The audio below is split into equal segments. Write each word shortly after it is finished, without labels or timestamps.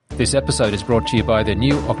This episode is brought to you by the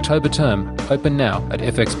new October term, open now at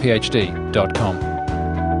fxphd.com.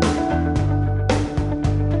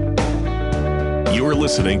 You're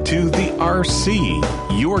listening to The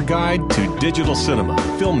RC, your guide to digital cinema,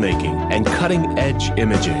 filmmaking, and cutting-edge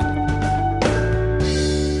imaging.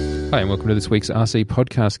 Hi, and welcome to this week's RC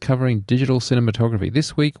podcast covering digital cinematography.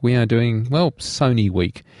 This week we are doing, Sony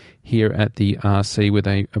Week here at the RC with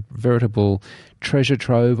a veritable treasure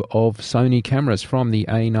trove of Sony cameras from the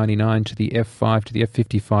A99 to the F5 to the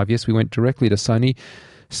F55. Yes, we went directly to Sony,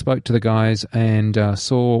 spoke to the guys and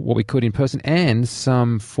saw what we could in person and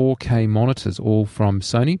some 4K monitors, all from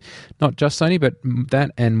Sony. Not just Sony, but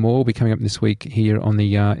that and more will be coming up this week here on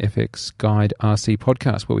the FX Guide RC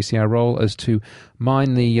podcast, where we see our role as to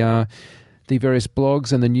mine the various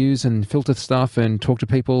blogs and the news and filter stuff and talk to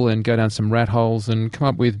people and go down some rat holes and come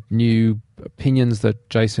up with new opinions that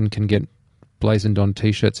Jason can get blazoned on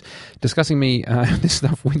T-shirts. Discussing this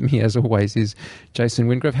stuff with me, as always, is Jason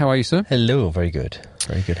Wingrove. How are you, sir? Hello, very good.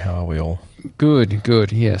 Very good. How are we all?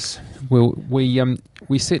 Good, yes. Well,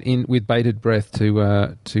 we sit in with bated breath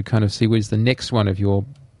to kind of see where's the next one of your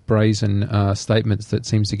brazen statements that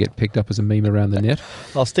seems to get picked up as a meme around the net.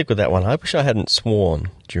 I'll stick with that one. I wish I hadn't sworn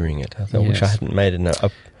during it. I wish I hadn't made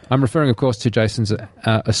it. I'm referring, of course, to Jason's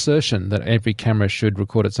assertion that every camera should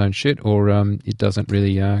record its own shit, or it doesn't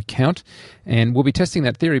really count. And we'll be testing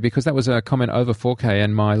that theory because that was a comment over 4K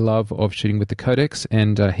and my love of shooting with the codecs,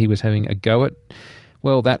 and he was having a go at,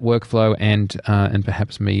 that workflow and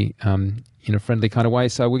perhaps me in a friendly kind of way.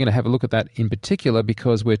 So we're going to have a look at that in particular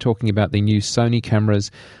because we're talking about the new Sony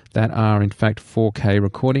cameras that are, in fact, 4K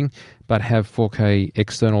recording, but have 4K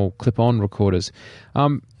external clip-on recorders.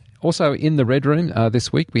 Also, in the Red Room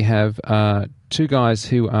this week, we have two guys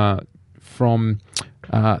who are from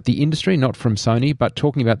the industry, not from Sony, but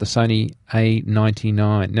talking about the Sony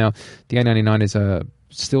A99. Now, the A99 is a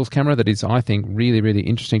stills camera that is, I think, really, really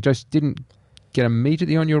interesting. Just didn't get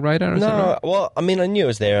immediately on your radar? No, well, I mean, I knew it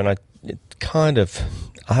was there, and I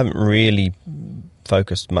haven't really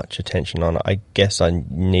focused much attention on it. I guess I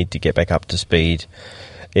need to get back up to speed.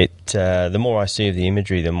 The more I see of the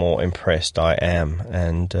imagery, the more impressed I am,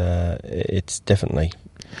 and it's definitely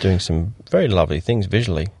doing some very lovely things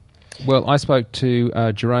visually. Well, I spoke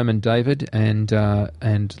to Jerome and David and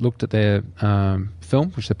looked at their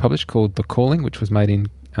film, which they published, called The Calling, which was made in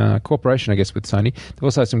cooperation, I guess, with Sony. They've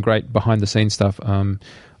also had some great behind-the-scenes stuff.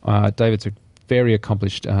 David's a very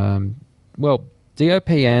accomplished, DOP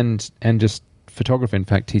and just photographer. In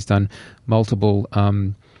fact, he's done multiple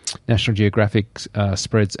National Geographic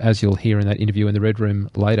spreads, as you'll hear in that interview in the Red Room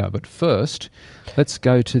later. But first, let's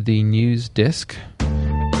go to the news desk.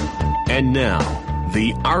 And now,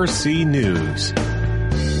 the RC News.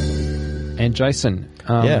 And Jason.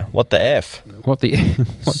 What the F? What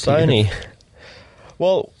Sony.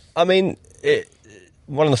 Well, I mean,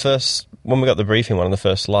 when we got the briefing, one of the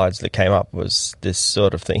first slides that came up was this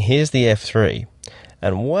sort of thing. Here's the F3,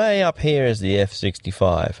 and way up here is the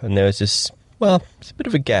F65. And there was this, it's a bit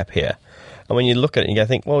of a gap here. And when you look at it, you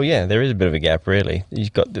think, there is a bit of a gap, really.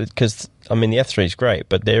 Because, the F3 is great,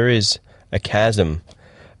 but there is a chasm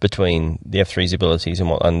between the F3's abilities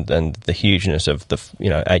and the hugeness of the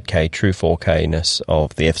 8K true 4K-ness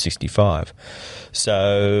of the F65.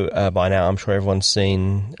 So by now I'm sure everyone's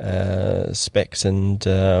seen specs and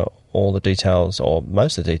all the details, or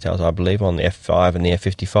most of the details, I believe, on the F5 and the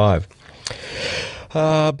F55.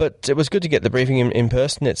 But it was good to get the briefing in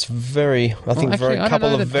person. It's a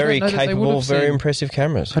couple of very capable, very impressive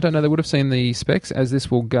cameras. I don't know. They would have seen the specs, as this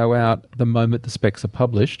will go out the moment the specs are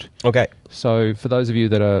published. Okay. So for those of you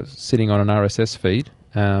that are sitting on an RSS feed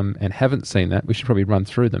and haven't seen that, we should probably run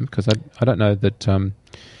through them because I don't know that...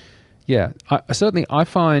 I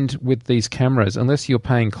find with these cameras, unless you're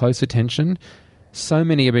paying close attention, so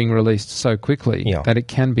many are being released so quickly that it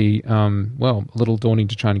can be, a little daunting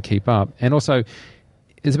to try and keep up. And also...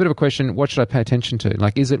 there's a bit of a question, what should I pay attention to?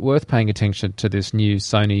 Like, is it worth paying attention to this new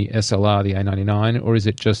Sony SLR, the A99, or is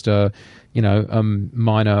it just a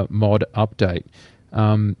minor mod update?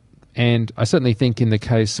 And I certainly think in the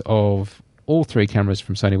case of all three cameras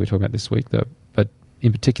from Sony we're talking about this week, but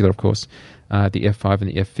in particular, of course, the F5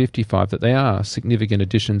 and the F55, that they are significant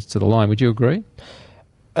additions to the line. Would you agree?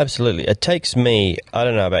 Absolutely. It takes me, I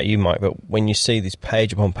don't know about you, Mike, but when you see this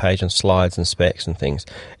page upon page on slides and specs and things,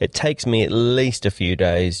 it takes me at least a few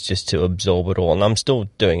days just to absorb it all. And I'm still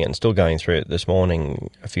doing it and still going through it this morning,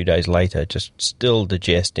 a few days later, just still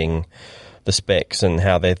digesting the specs and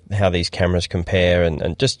how these cameras compare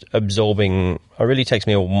and just absorbing. It really takes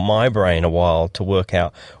my brain a while to work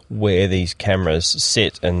out where these cameras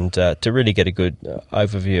sit and to really get a good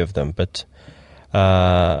overview of them. But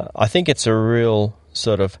I think it's a real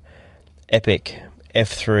sort of epic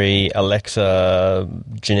F3 Alexa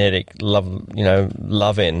genetic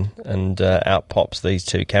love in, and out pops these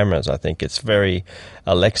two cameras. I think it's very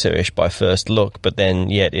Alexa-ish by first look, but then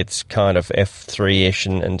yet it's kind of F3-ish,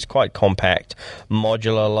 and it's quite compact,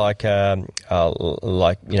 modular, like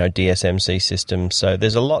DSMC systems. So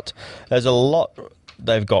there's a lot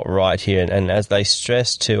they've got right here, and as they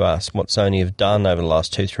stress to us what Sony have done over the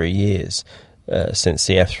last 2-3 years, since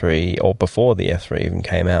the F3, or before the F3 even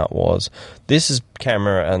came out, was this is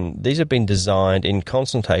camera, and these have been designed in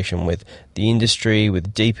consultation with the industry,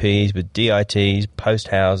 with DPs, with DITs, post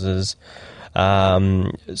houses.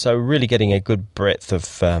 So really getting a good breadth of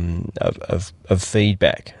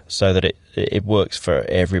feedback so that it works for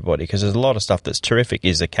everybody, because there's a lot of stuff that's terrific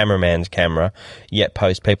is a cameraman's camera, yet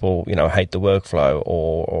post people hate the workflow,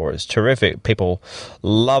 or it's terrific, people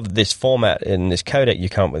love this format and this codec you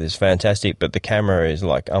come up with is fantastic, but the camera is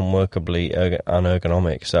like unworkably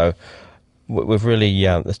unergonomic. So we've really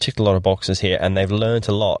ticked a lot of boxes here, and they've learnt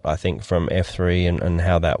a lot, I think, from F3 and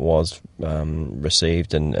how that was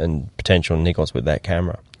received, and potential niggles with that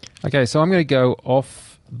camera. Okay, so I'm going to go off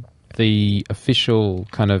the official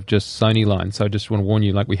kind of just Sony line. So I just want to warn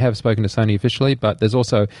you, like, we have spoken to Sony officially, but there's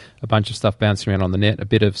also a bunch of stuff bouncing around on the net, a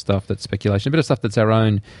bit of stuff that's speculation, a bit of stuff that's our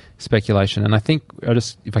own speculation. And I think,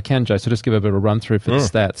 if I can, Joe, so just give a bit of a run through for the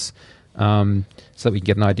stats, so that we can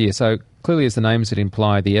get an idea. So clearly, as the names would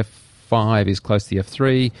imply, the F5 is close to the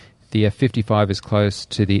F3, the F55 is close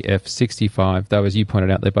to the F65, though, as you pointed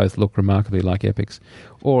out, they both look remarkably like Epics.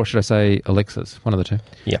 Or should I say Alexas, one of the two.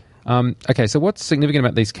 Yeah. Okay, so what's significant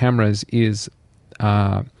about these cameras is they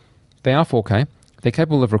are 4K. They're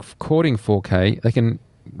capable of recording 4K. They can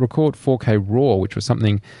record 4K RAW, which was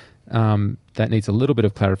something that needs a little bit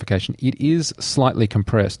of clarification. It is slightly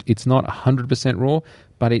compressed. It's not 100% RAW,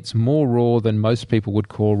 but it's more RAW than most people would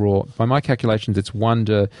call RAW. By my calculations, it's 1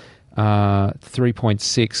 to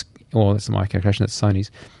 3.6, or that's my calculation, that's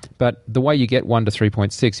Sony's. But the way you get 1 to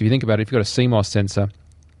 3.6, if you think about it, if you've got a CMOS sensor,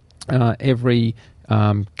 every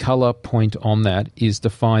color point on that is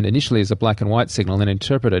defined initially as a black and white signal and then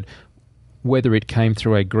interpreted whether it came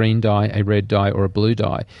through a green dye, a red dye, or a blue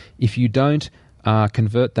dye. If you don't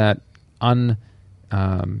convert that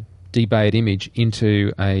debayed image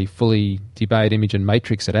into a fully debayed image and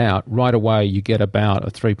matrix it out, right away you get about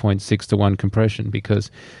a 3.6 to 1 compression, because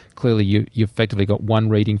clearly you've effectively got one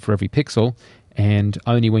reading for every pixel, and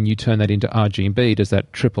only when you turn that into RGB does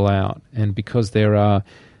that triple out. And because there are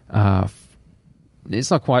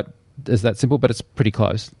it's not quite as that simple, but it's pretty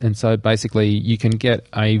close. And so basically you can get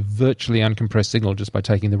a virtually uncompressed signal just by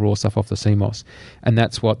taking the raw stuff off the CMOS. And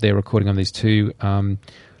that's what they're recording on these two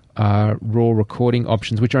raw recording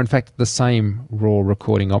options, which are in fact the same raw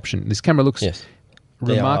recording option. This camera looks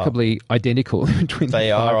remarkably identical between the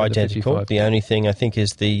They are identical. The only thing I think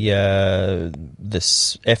is this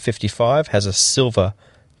F55 has a silver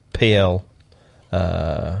PL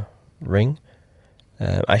ring.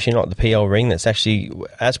 Actually, not the PL ring. That's actually,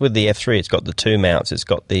 as with the F3, it's got the two mounts. It's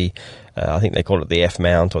got the, I think they call it the F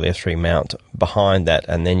mount or the F3 mount behind that,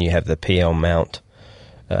 and then you have the PL mount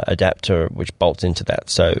adapter which bolts into that.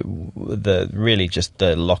 So the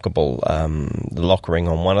lockable, the lock ring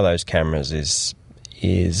on one of those cameras is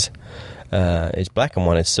black and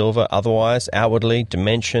one is silver. Otherwise, outwardly,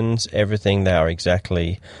 dimensions, everything, they are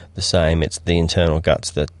exactly the same. It's the internal guts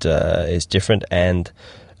that is different, and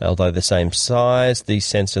although the same size, the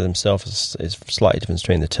sensor themselves is slightly different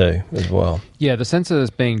between the two as well. Yeah, the sensors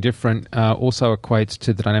being different also equates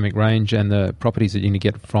to the dynamic range and the properties that you can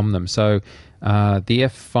get from them. So the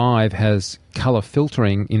F5 has color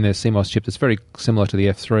filtering in their CMOS chip that's very similar to the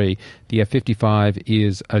F3. The F55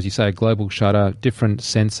 is, as you say, a global shutter, different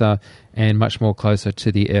sensor, and much more closer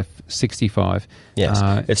to the F65. Yes,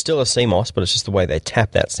 it's still a CMOS, but it's just the way they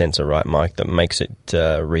tap that sensor, right, Mike, that makes it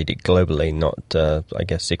read it globally, not, I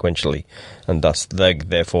guess, sequentially. And thus,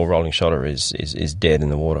 therefore, rolling shutter is dead in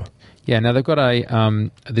the water. Yeah, now they've got a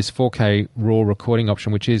this 4K RAW recording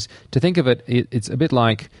option, which is, to think of it, it's a bit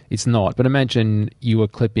like, it's not, but imagine you were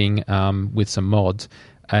clipping with some mods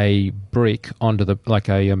a brick onto like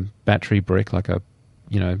a battery brick, like a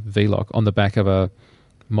V-lock on the back of a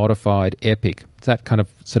modified Epic. It's that kind of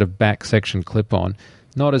sort of back section clip-on,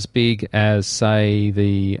 not as big as, say,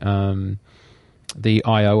 the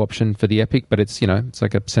I/O option for the Epic, but it's it's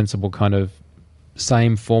like a sensible kind of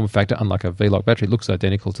same form factor. Unlike a V-lock battery, it looks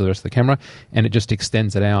identical to the rest of the camera, and it just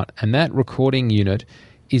extends it out. And that recording unit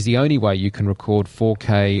is the only way you can record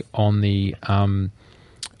 4K on the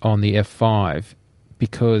F5,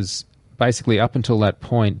 because basically up until that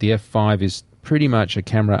point, the F5 is pretty much a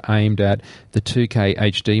camera aimed at the 2K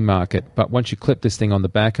HD market. But once you clip this thing on the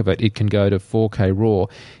back of it, it can go to 4K RAW.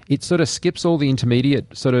 It sort of skips all the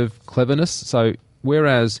intermediate sort of cleverness. So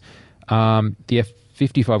whereas the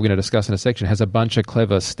F55 we're going to discuss in a section has a bunch of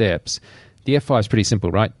clever steps, the F5 is pretty simple,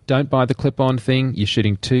 right? Don't buy the clip-on thing. You're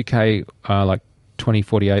shooting 2K like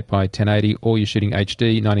 2048 by 1080, or you're shooting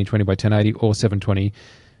HD 1920 by 1080 or 720.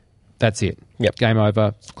 That's it. Yep. Game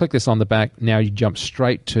over. Click this on the back. Now you jump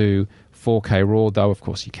straight to 4K RAW, though of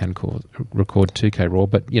course you can record 2K RAW,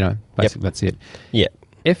 but basically that's it. Yeah.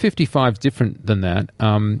 F55 is different than that.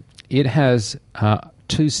 It has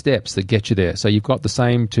 2 steps that get you there. So you've got the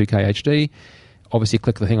same 2K HD. Obviously,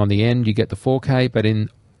 click the thing on the end, you get the 4K, but in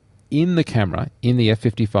the camera, in the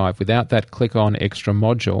F55, without that click-on extra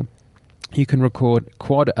module, you can record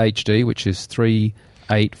Quad HD, which is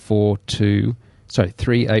 3840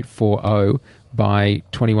 by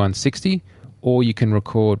 2160, or you can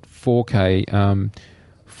record 4K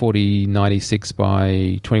 4096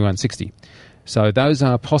 by 2160. So those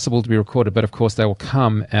are possible to be recorded, but of course they will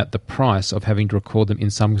come at the price of having to record them in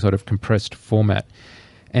some sort of compressed format.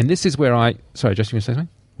 And this is where sorry, Justin, you want to say something?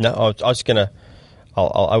 No, I was going to...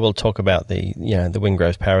 I will talk about the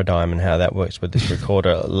Wingrove's paradigm and how that works with this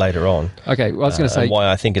recorder later on. Okay, well, I was going to say... and why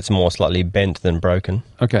I think it's more slightly bent than broken.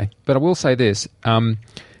 Okay, but I will say this. So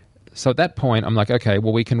at that point, I'm like, okay,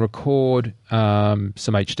 well, we can record some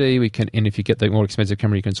HD. And if you get the more expensive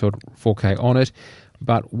camera, you can sort of 4K on it.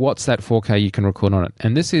 But what's that 4K you can record on it?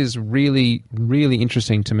 And this is really, really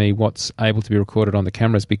interesting to me, what's able to be recorded on the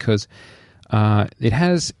cameras, because... it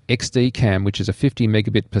has XD cam, which is a 50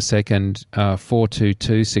 megabit per second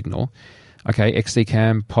 422 signal. Okay, XD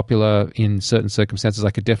cam, popular in certain circumstances.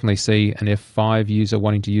 I could definitely see an F5 user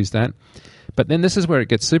wanting to use that. But then this is where it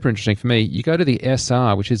gets super interesting for me. You go to the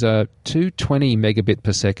SR, which is a 220 megabit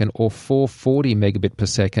per second or 440 megabit per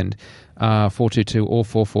second 422 or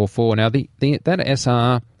 444. Now, that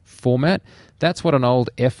SR format, that's what an old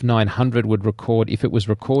F900 would record if it was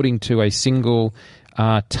recording to a single...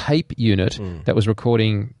 tape unit that was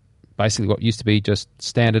recording basically what used to be just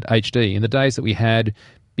standard HD. In the days that we had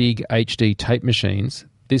big HD tape machines,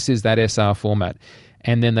 this is that SR format.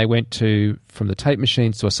 And then they went from the tape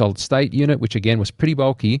machines to a solid state unit, which again was pretty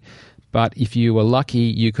bulky, but if you were lucky,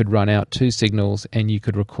 you could run out 2 signals and you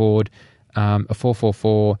could record a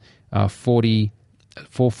 444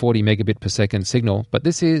 440 megabit per second signal. But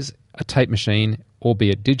this is a tape machine,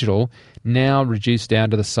 albeit digital, now reduced down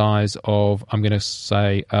to the size of, I'm going to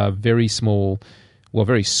say, a very small,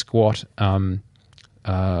 very squat. I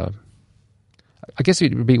guess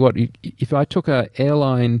it would be if I took a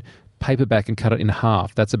airline paperback and cut it in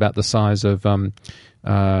half. That's about the size of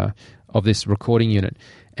this recording unit,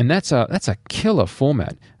 and that's a killer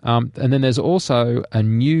format. And then there's also a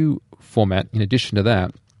new format in addition to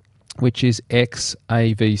that, which is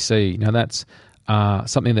XAVC. Now that's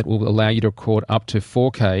something that will allow you to record up to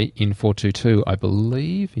 4K in 422, I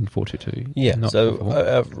believe, in 422. Yeah,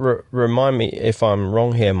 so remind me if I'm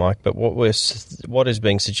wrong here, Mike, but what is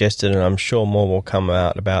being suggested, and I'm sure more will come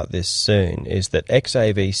out about this soon, is that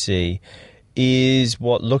XAVC is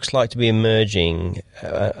what looks like to be emerging,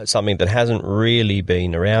 something that hasn't really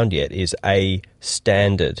been around yet, is a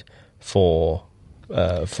standard for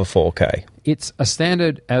 4K. It's a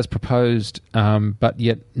standard as proposed, but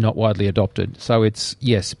yet not widely adopted. So it's,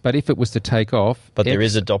 yes, but if it was to take off... But there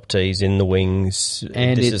is adoptees in the wings,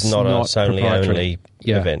 and this is not a Sony-only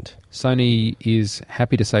event. Sony is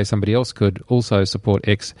happy to say somebody else could also support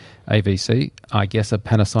XAVC. I guess a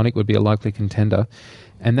Panasonic would be a likely contender.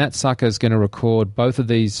 And that sucker's going to record both of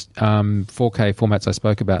these 4K formats I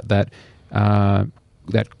spoke about, that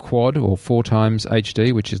quad or 4 times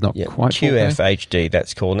HD, which is not quite QF 4K. HD,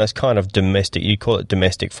 that's called, and that's kind of domestic. You call it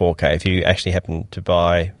domestic 4K if you actually happen to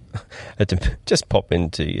buy just pop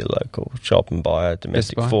into your local shop and buy a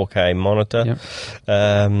domestic 4K monitor,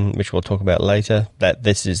 which we'll talk about later. That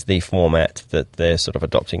this is the format that they're sort of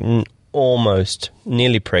adopting, almost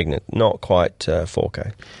nearly pregnant, not quite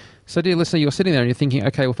 4K. So, dear listener, you're sitting there and you're thinking,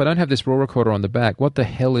 okay, well, if I don't have this RAW recorder on the back, what the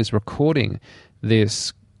hell is recording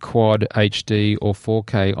this Quad HD or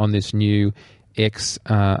 4K on this new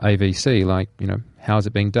XAVC? Like, how is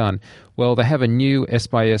it being done? Well, they have a new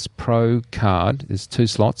S/S Pro card. There's 2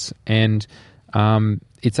 slots, and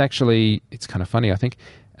it's kind of funny, I think,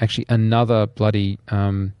 actually another bloody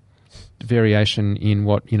variation in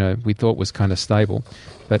what we thought was kind of stable,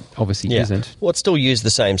 but obviously isn't. Well, it still use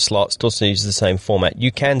the same slot, still use the same format.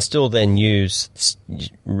 You can still then use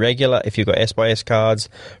regular, if you've got S/S cards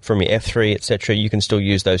from your F3, etc., you can still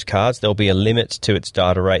use those cards. There'll be a limit to its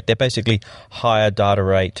data rate. They're basically higher data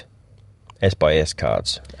rate S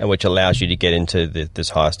cards, and which allows you to get into this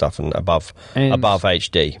higher stuff and above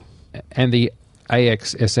HD. And the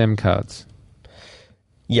AXSM cards.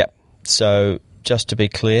 Yep. So just to be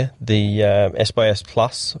clear, the S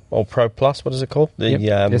Plus or Pro Plus, what is it called? The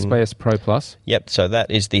S Pro Plus. Yep. So that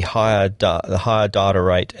is the higher data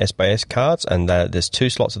rate SBS cards, and there's 2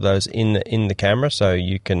 slots of those in the camera. So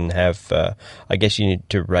you can have, I guess you need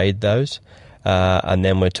to RAID those, and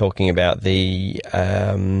then we're talking about the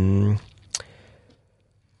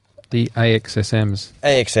AXSMs.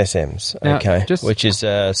 Now, okay. Which is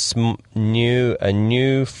a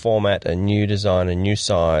new format, a new design, a new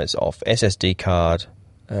size of SSD card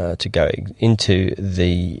to go into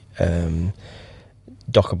the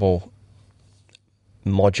dockable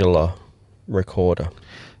modular recorder.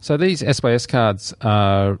 So these SBS cards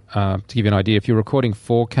are, to give you an idea, if you're recording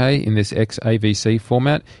 4K in this XAVC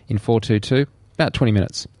format in 422, about 20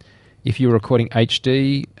 minutes. If you're recording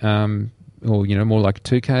HD, or more like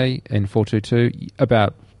 2K and 422,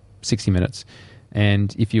 about 60 minutes.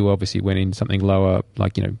 And if you obviously went in something lower,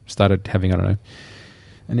 like started having, I don't know,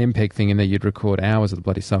 an MPEG thing in there, you'd record hours of the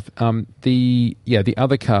bloody stuff. The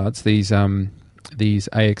other cards, these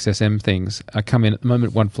AXSM things, come in at the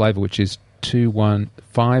moment one flavour, which is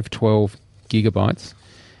 512 gigabytes.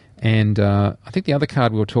 And I think the other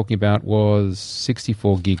card we were talking about was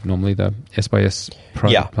 64 gig normally, the SBS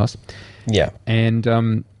Pro Plus. Yeah.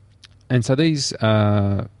 And so these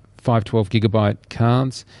 512 gigabyte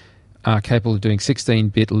cards are capable of doing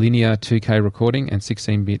 16-bit linear 2K recording and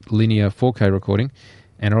 16-bit linear 4K recording,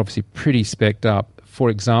 and are obviously pretty spec'd up. For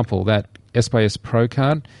example, that SBS Pro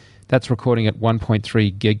card, that's recording at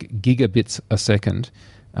 1.3 gigabits a second,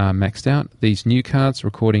 maxed out. These new cards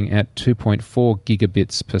recording at 2.4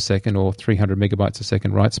 gigabits per second, or 300 megabytes a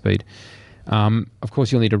second write speed. Of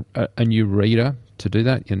course, you'll need a new reader to do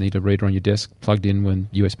that. You'll need a reader on your desk plugged in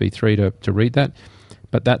with USB 3 to read that.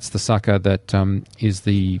 But that's the sucker that is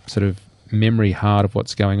the sort of memory heart of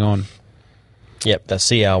what's going on. Yep, the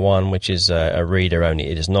CR1, which is a reader only.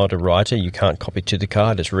 It is not a writer. You can't copy to the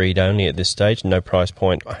card. It's read only at this stage. No price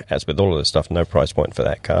point. As with all of this stuff, no price point for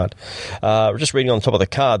that card. Just reading on the top of the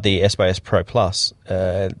card, the SBS Pro Plus,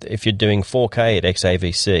 if you're doing 4K at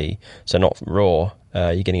XAVC, so not RAW,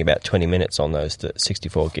 you're getting about 20 minutes on those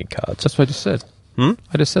 64 gig cards. That's what I just said. I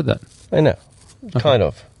just said that. I know. Okay. Kind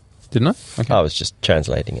of. Didn't I? Okay. I was just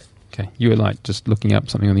translating it. Okay. You were like just looking up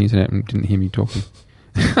something on the internet and didn't hear me talking.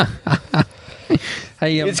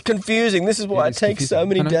 Hey, it's confusing. This is why it takes so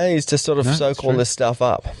many days to sort of soak all this stuff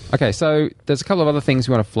up. Okay, so there's a couple of other things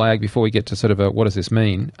we want to flag before we get to sort of what does this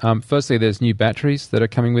mean. Firstly, there's new batteries that are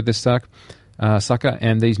coming with this sucker,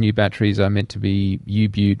 and these new batteries are meant to be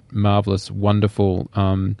U-Butte, marvellous, wonderful,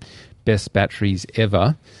 best batteries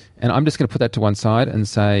ever. And I'm just going to put that to one side and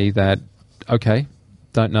say that, okay,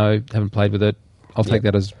 don't know, haven't played with it. I'll take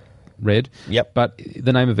that as read. Yep. But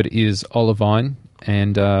the name of it is olivine,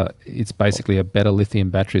 and it's basically a better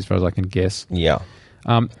lithium battery as far as I can guess. Yeah.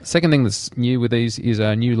 Second thing that's new with these is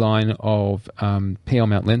a new line of PL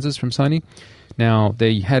mount lenses from Sony. Now,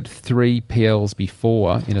 they had 3 PLs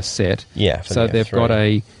before in a set. Yeah. So they've got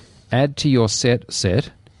a add to your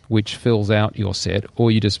set, which fills out your set,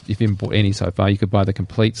 or you just, if you haven't bought any so far, you could buy the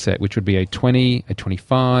complete set, which would be a 20, a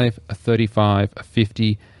 25, a 35, a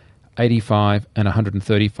 50, 85, and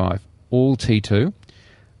 135, all T2.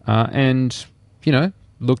 And,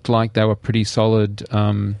 looked like they were pretty solid.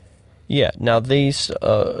 Yeah, now these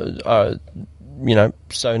are,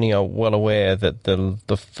 Sony are well aware that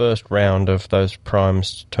the first round of those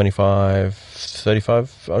primes, 25,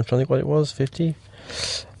 35, I'm trying to think what it was, 50?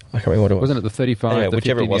 I can't remember what it was. Wasn't it the 35, anyway, the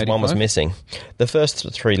whichever 50, it was, the one was missing. The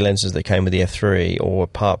first 3 lenses that came with the F3 or were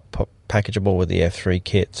packageable with the F3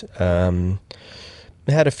 kit,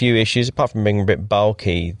 it had a few issues. Apart from being a bit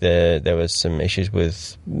bulky, there was some issues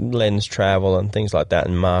with lens travel and things like that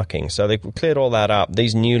and marking. So they cleared all that up.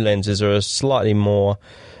 These new lenses are a slightly more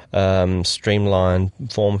streamlined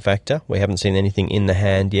form factor. We haven't seen anything in the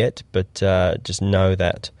hand yet, but just know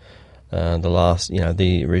that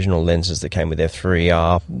the original lenses that came with F3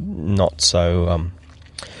 are not so,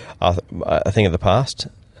 I think, of the past.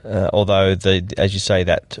 Although, as you say,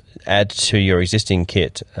 that add to your existing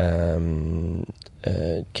kit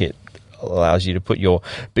allows you to put your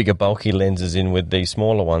bigger, bulky lenses in with these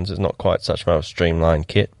smaller ones. It's not quite such a streamlined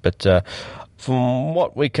kit, but from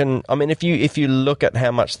what we can, if you look at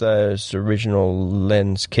how much those original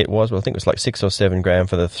lens kit was, well, I think it was like 6 or 7 grand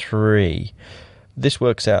for the 3. This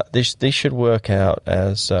works out. This should work out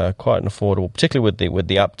as quite an affordable, particularly with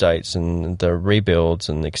the updates and the rebuilds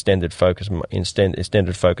and the extended focus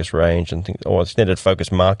range and or extended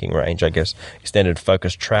focus marking range. I guess extended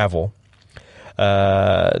focus travel.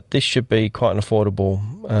 this should be quite an affordable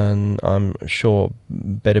and I'm sure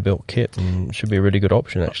better built kit, and should be a really good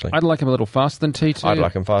option actually. I'd like them a little faster than T2. I'd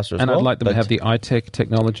like them faster as well. And I'd like them to have the iTech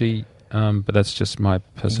technology, but that's just my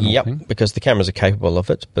personal thing. Because the cameras are capable of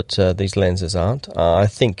it, but these lenses aren't. I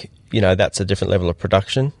think, that's a different level of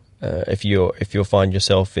production. If you'll find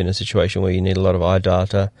yourself in a situation where you need a lot of eye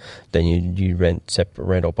data, then you rent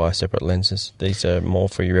or buy separate lenses. These are more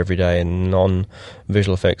for your everyday and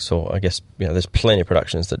non-visual effects, or I guess there's plenty of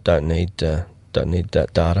productions that don't need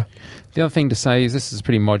that data. The other thing to say is this is a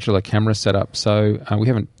pretty modular camera setup, so we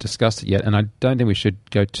haven't discussed it yet, and I don't think we should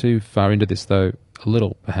go too far into this, though a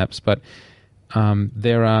little perhaps, but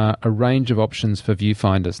there are a range of options for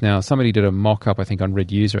viewfinders. Now, somebody did a mock-up, I think, on Red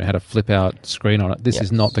User. It had a flip-out screen on it. This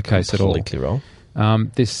is not the case at all. Completely wrong.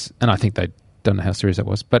 And I think they don't know how serious that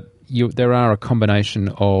was, but there are a combination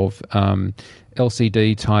of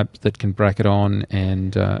LCD type that can bracket on,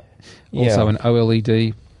 and also an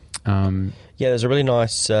OLED. There's a really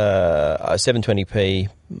nice 720p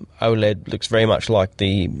OLED. Looks very much like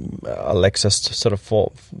the Alexa sort of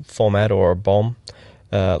format, or a BOM.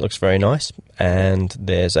 Looks very nice. And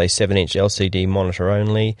there's a 7-inch LCD monitor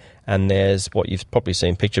only, and there's what you've probably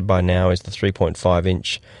seen pictured by now is the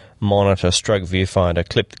 3.5-inch monitor stroke viewfinder.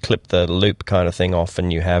 Clip the loop kind of thing off,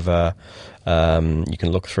 and you have you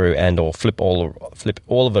can look through or flip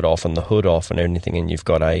all of it off, and the hood off and everything, and you've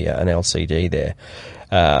got an LCD there.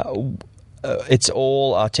 It's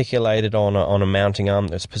all articulated on a mounting arm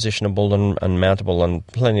that's positionable and mountable in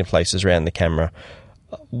plenty of places around the camera.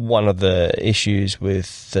 One of the issues with,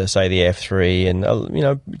 say, the F3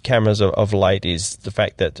 and cameras of late is the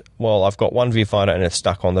fact that, I've got one viewfinder and it's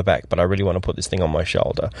stuck on the back, but I really want to put this thing on my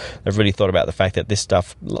shoulder. They've really thought about the fact that this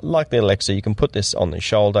stuff, like the Alexa, you can put this on the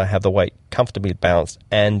shoulder, have the weight comfortably balanced,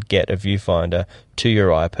 and get a viewfinder to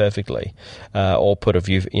your eye perfectly. Or put a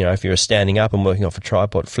view, if you're standing up and working off a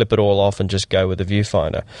tripod, flip it all off and just go with the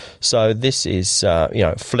viewfinder. So this is,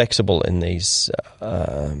 flexible in these.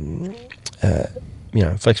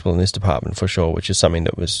 Flexible in this department for sure, which is something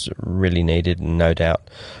that was really needed, and no doubt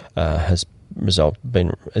has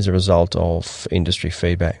been as a result of industry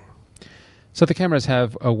feedback. So the cameras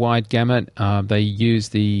have a wide gamut. They use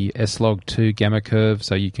the S-Log2 gamma curve,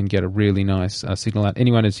 so you can get a really nice signal out.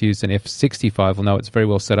 Anyone who's used an F55 will know it's very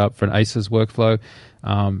well set up for an ACES workflow.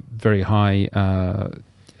 Very high,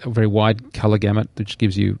 very wide color gamut, which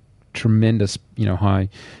gives you tremendous, high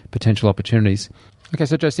potential opportunities. Okay,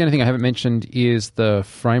 so just the only thing I haven't mentioned is the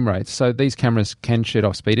frame rate. So these cameras can shoot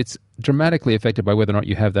off speed. It's dramatically affected by whether or not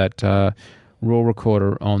you have that RAW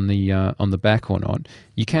recorder on the back or not.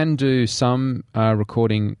 You can do some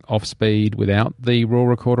recording off speed without the RAW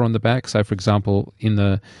recorder on the back. So, for example, in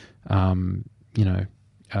the F5,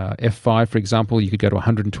 for example, you could go to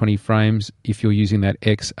 120 frames if you're using that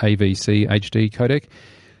XAVC HD codec.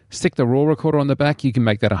 Stick the RAW recorder on the back, you can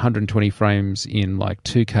make that 120 frames in like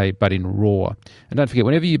 2K, but in RAW. And don't forget,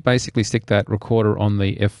 whenever you basically stick that recorder on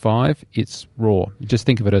the F5, it's RAW. Just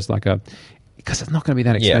think of it as because it's not going to be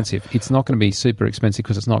that expensive. Yeah. It's not going to be super expensive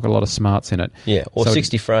because it's not got a lot of smarts in it. Yeah, or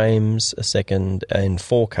 60 frames a second in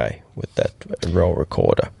 4K with that RAW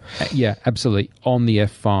recorder. Yeah, absolutely. On the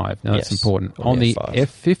F5. Now, that's important. On the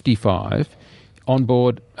F55... on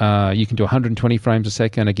board, you can do 120 frames a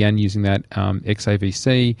second, again, using that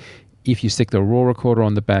XAVC. If you stick the RAW recorder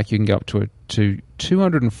on the back, you can go up to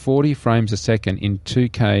 240 frames a second in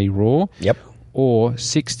 2K RAW, or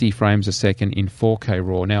 60 frames a second in 4K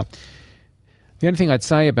RAW. Now, the only thing I'd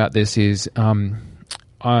say about this is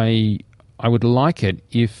I would like it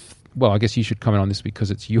if... Well, I guess you should comment on this because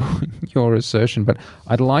it's your assertion, but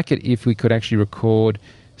I'd like it if we could actually record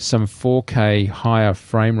some 4K higher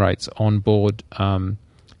frame rates on board the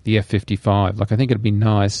F55. I think it'd be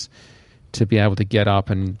nice to be able to get up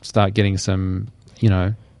and start getting some,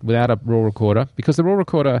 without a RAW recorder, because the RAW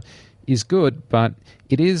recorder is good, but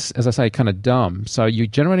it is, as I say, kind of dumb. So you're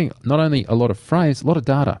generating not only a lot of frames, a lot of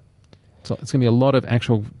data. So it's going to be a lot of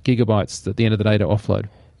actual gigabytes at the end of the day to offload.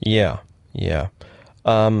 Yeah.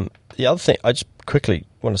 The other thing I just quickly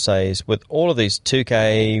want to say is with all of these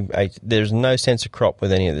 2K, there's no sensor crop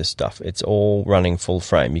with any of this stuff. It's all running full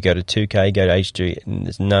frame. You go to 2K, go to HD, and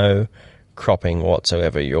there's no cropping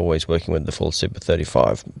whatsoever. You're always working with the full Super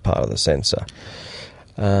 35 part of the sensor.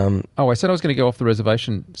 I said I was going to go off the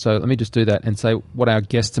reservation, so let me just do that and say what our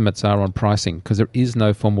guesstimates are on pricing, because there is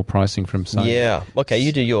no formal pricing from Sony. Yeah. Okay,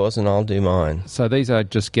 you do yours and I'll do mine. So these are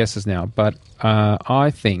just guesses now, but I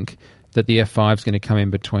think that the F5 is going to come in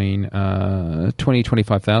between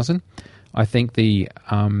 20,000-25,000. I think the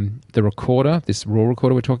recorder, this RAW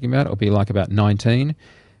recorder we're talking about, will be like about 19.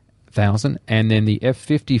 65,000, and then the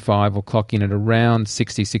F55 will clock in at around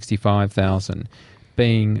 65,000,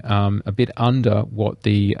 being a bit under what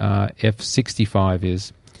the F65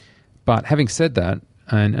 is. But having said that,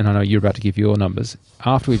 and I know you're about to give your numbers,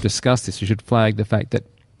 after we've discussed this, you should flag the fact that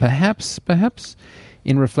perhaps,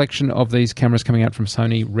 in reflection of these cameras coming out from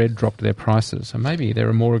Sony, Red dropped their prices. So maybe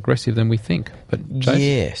they're more aggressive than we think. But Jason?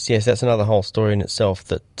 Yes, that's another whole story in itself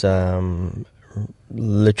that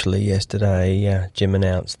literally yesterday Jim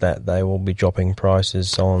announced that they will be dropping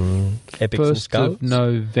prices on Epics and Skulls. 1st of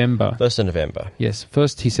November. 1st of November. Yes,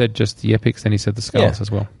 first he said just the Epics, then he said the Skulls as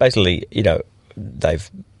well. Basically,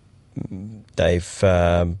 they've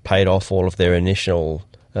paid off all of their initial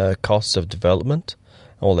costs of development,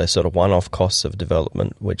 all their sort of one-off costs of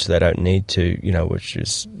development, which they don't need to,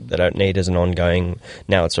 they don't need as an ongoing,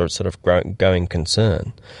 now it's sort of going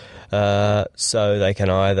concern. So they can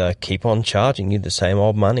either keep on charging you the same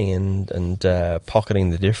old money and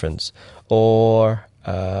pocketing the difference, or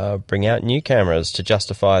bring out new cameras to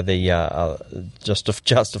justify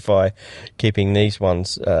justify keeping these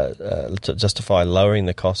ones, to justify lowering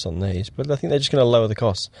the costs on these. But I think they're just going to lower the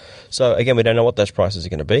costs. So again, we don't know what those prices are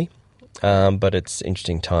going to be, but it's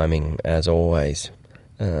interesting timing as always.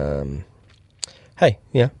 Hey,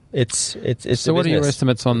 yeah, it's. So, what are your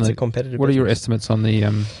estimates on the competitive? What are your estimates on the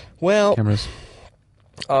cameras?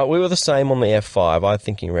 We were the same on the F5. I'm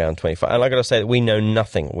thinking around 25. And I got to say that we know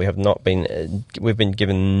nothing. We have not been. We've been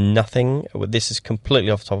given nothing. This is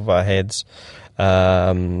completely off the top of our heads.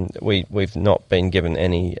 We've not been given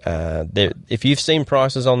any. If you've seen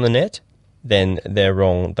prices on the net, then they're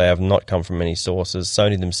wrong. They have not come from any sources.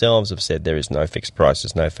 Sony themselves have said there is no fixed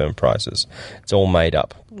prices, no firm prices. It's all made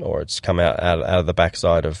up, or it's come out of the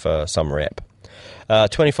backside of some rep.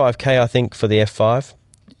 25K, I think, for the F5.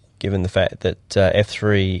 Given the fact that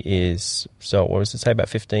F3 is, so what does it say, about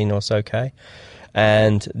 15 or so K?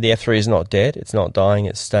 And the F3 is not dead, it's not dying,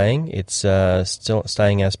 it's staying. It's still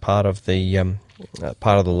staying as part of the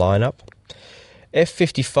lineup.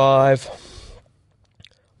 F55,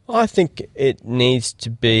 I think it needs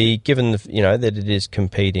to be, given that it is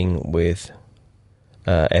competing with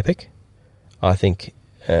Epic, I think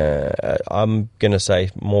I'm going to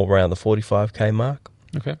say more around the 45K mark.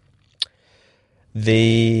 Okay.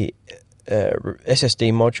 The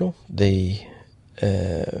SSD module, the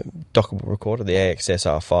dockable recorder, the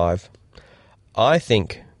AXS-R5, I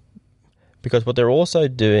think, because what they're also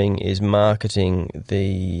doing is marketing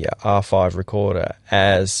the R5 recorder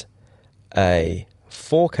as a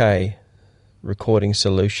 4K recording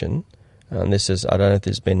solution. And this is, I don't know if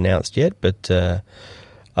this has been announced yet, but I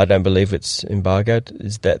don't believe it's embargoed,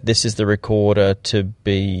 is that this is the recorder to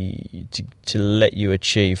let you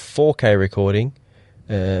achieve 4K recording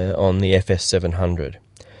on the FS700.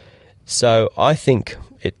 So I think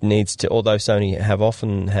it needs to, although Sony have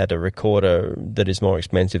often had a recorder that is more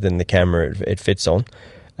expensive than the camera it fits on,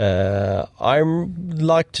 I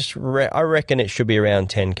reckon it should be around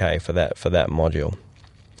 10K for that module.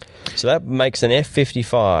 So that makes an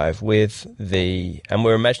F55 with and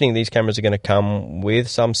we're imagining these cameras are going to come with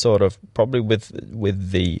some sort of, probably with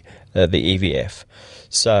the EVF.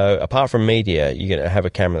 So apart from media, you're going to have a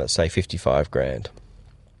camera that's say 55 grand,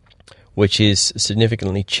 which is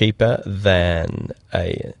significantly cheaper than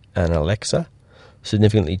an Alexa,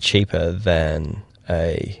 significantly cheaper than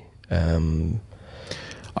a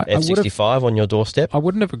F65 on your doorstep. I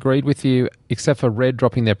wouldn't have agreed with you, except for Red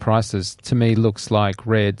dropping their prices. To me, looks like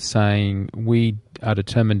Red saying we are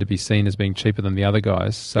determined to be seen as being cheaper than the other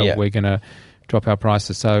guys, so we're going to drop our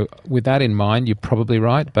prices. So with that in mind, you're probably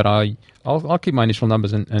right, but I'll keep my initial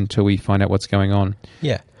numbers until we find out what's going on.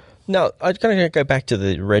 Yeah. No, I'm going to go back to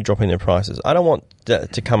the Red dropping their prices. I don't want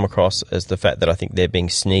that to come across as the fact that I think they're being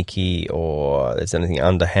sneaky or there's anything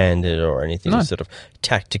underhanded or anything sort of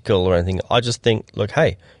tactical or anything. I just think, look,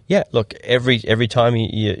 hey, every time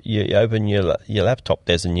you open your laptop,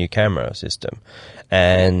 there's a new camera system.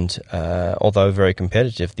 And although very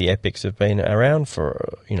competitive, the Epics have been around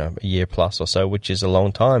for a year plus or so, which is a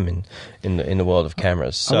long time in the world of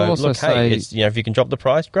cameras. So look, hey, it's, if you can drop the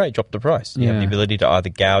price, great, drop the price. You have the ability to either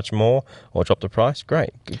gouge more or drop the price,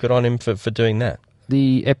 great. Good on him for doing that.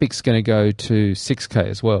 The Epic's going to go to 6K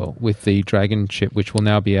as well with the Dragon chip, which will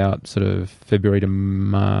now be out sort of February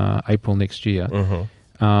to April next year.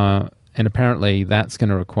 Mm-hmm. And apparently that's going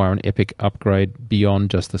to require an Epic upgrade beyond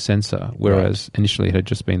just the sensor, whereas initially it had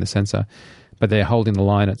just been the sensor. But they're holding the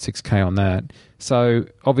line at 6K on that. So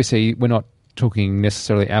obviously we're not talking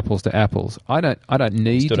necessarily apples to apples. I don't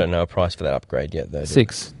need... Still don't know a price for that upgrade yet, though.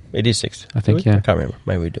 6. It is 6. I think, I can't remember.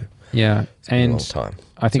 Maybe we do. Yeah. It's been a long time.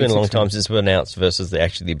 I think it's been a long 16. time since it's been announced versus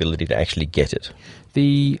the ability to actually get it.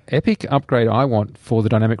 The Epic upgrade I want for the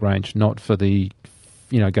dynamic range, not for the,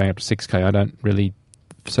 going up to 6K. I don't really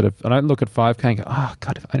I don't look at 5K and go, oh,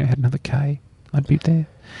 God, if I only had another K, I'd be there.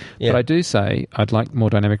 Yeah. But I do say I'd like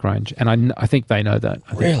more dynamic range, and I think they know that.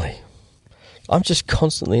 Really? I'm just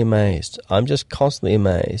constantly amazed.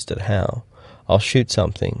 At how I'll shoot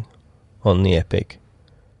something on the Epic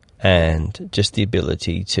and just the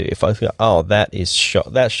ability to, if I go,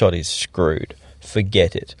 that shot is screwed,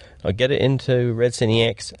 forget it. I'll get it into Red Cine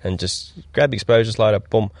X and just grab the exposure slider,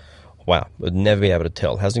 boom. Wow, would never be able to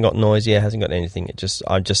tell. Hasn't got noise yet, hasn't got anything.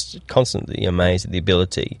 I'm just constantly amazed at the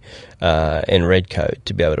ability in Red Code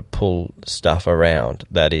to be able to pull stuff around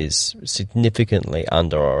that is significantly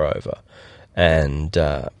under or over, and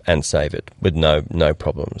save it with no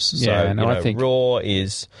problems. Yeah, so I think RAW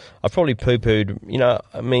is. I've probably poo-pooed.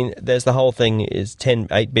 There's the whole thing is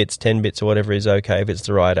 8 bits, 10 bits, or whatever is okay if it's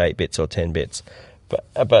the right 8 bits or 10 bits.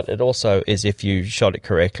 But it also is if you shot it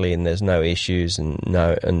correctly and there's no issues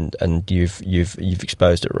and you've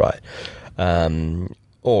exposed it right,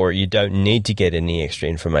 or you don't need to get any extra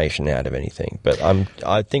information out of anything. But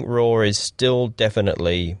I think RAW is still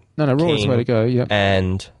definitely RAW is the way to go. Yeah,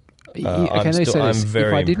 and I'm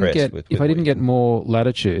very impressed with. If I didn't get more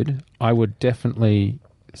latitude, I would definitely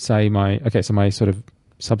say so my sort of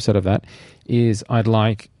subset of that is I'd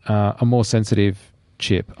like a more sensitive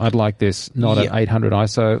chip. I'd like this not at 800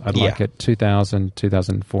 ISO. I'd like it 2000,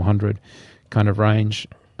 2400 kind of range.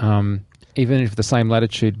 Even if the same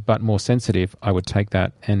latitude but more sensitive, I would take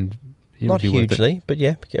that. And not hugely, but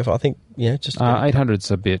I think just 800's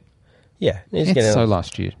a bit. Yeah, it's so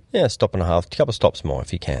last year. Yeah, stop and a half, a couple of stops more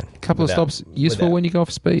if you can. A couple of stops useful when you go off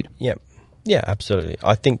speed. Yeah, absolutely.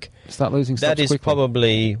 I think start losing stops that is quickly.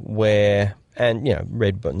 Probably where, and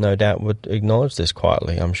Red, but no doubt would acknowledge this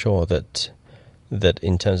quietly. I'm sure that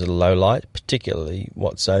in terms of the low light, particularly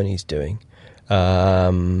what Sony's doing,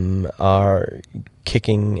 are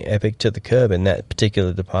kicking Epic to the curb in that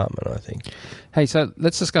particular department, I think. Hey, so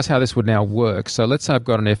let's discuss how this would now work. So let's say I've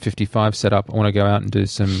got an F55 set up. I want to go out and do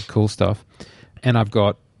some cool stuff. And I've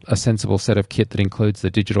got a sensible set of kit that includes the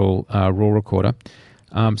digital RAW recorder.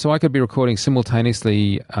 So I could be recording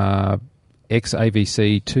simultaneously XAVC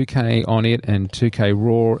 2K on it and 2K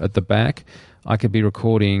RAW at the back. I could be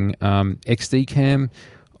recording XD cam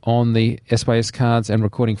on the SYS cards and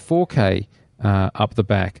recording 4K up the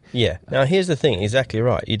back. Yeah. Now, here's the thing. Exactly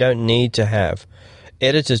right. You don't need to have...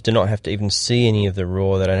 Editors do not have to even see any of the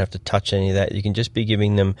RAW. They don't have to touch any of that. You can just be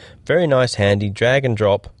giving them very nice, handy, drag and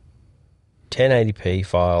drop 1080p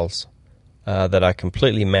files that are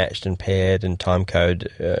completely matched and paired and timecode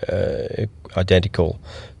identical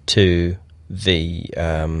to the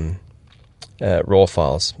RAW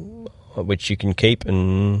files, which you can keep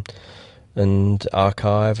and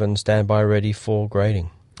archive and stand by ready for grading.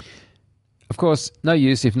 Of course, no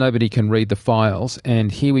use if nobody can read the files,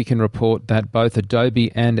 and here we can report that both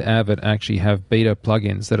Adobe and Avid actually have beta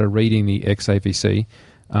plugins that are reading the XAVC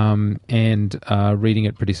and reading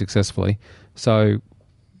it pretty successfully. So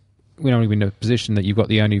we don't want to be in a position that you've got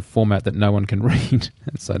the only format that no one can read,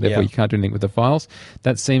 and so therefore you can't do anything with the files.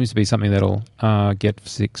 That seems to be something that'll get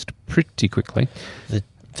fixed pretty quickly. The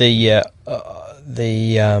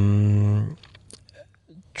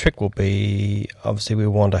trick will be, obviously we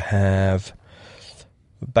want to have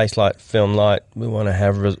basslight, film light, we want to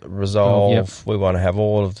have resolve, we want to have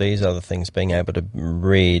all of these other things being able to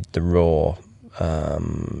read the raw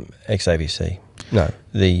XAVC. No,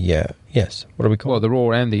 yes. What do we call it? Well, the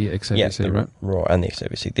RAW and the XAVC, right? RAW and the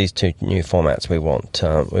XAVC. These two new formats, we want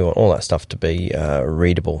all that stuff to be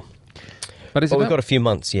readable. But we've got a few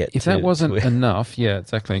months yet. If that wasn't enough, yeah,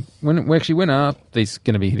 exactly. When are these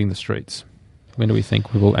going to be hitting the streets? When do we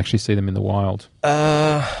think we will actually see them in the wild?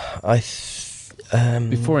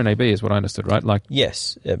 Before NAB is what I understood, right?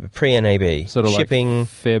 Yes, pre-NAB. Sort of shipping like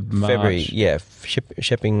February, yeah,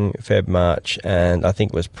 shipping Feb, March, and I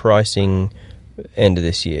think it was pricing end of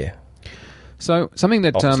this year. So something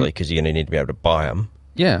that... Obviously, because you're going to need to be able to buy them.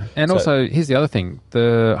 Yeah, and also, here's the other thing.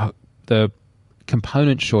 The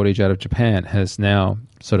component shortage out of Japan has now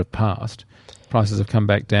sort of passed. Prices have come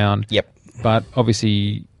back down. Yep. But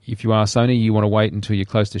obviously, if you are Sony, you want to wait until you're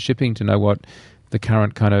close to shipping to know what the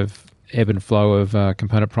current kind of ebb and flow of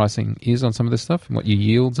component pricing is on some of this stuff and what your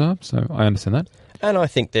yields are. So I understand that. And I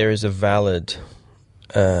think there is a valid...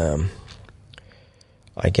 I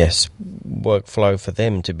I guess, workflow for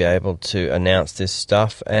them to be able to announce this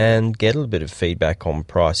stuff and get a little bit of feedback on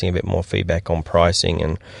pricing, a bit more feedback on pricing,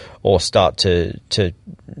 and or start to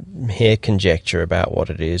hear conjecture about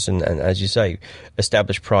what it is, and as you say,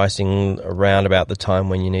 establish pricing around about the time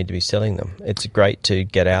when you need to be selling them. It's great to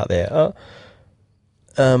get out there.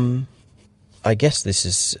 I guess this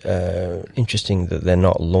is interesting that they're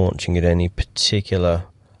not launching at any particular.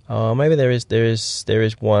 Oh, maybe there is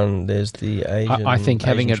one. There's the Asian. I think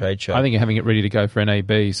having Asian it. trade show. I think having it ready to go for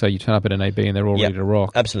NAB, so you turn up at NAB and they're all ready to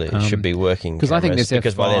rock. Absolutely, it should be working. Because I think this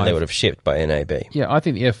because F5, by then they would have shipped by NAB. Yeah, I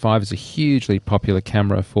think the F5 is a hugely popular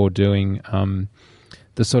camera for doing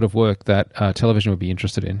the sort of work that television would be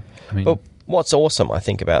interested in. I mean, but what's awesome, I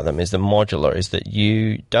think, about them is the modular. Is that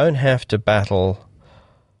you don't have to battle.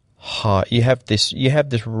 You have this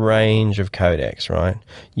range of codecs, right?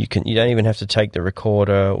 You don't even have to take the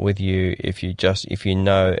recorder with you if you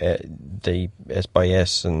know the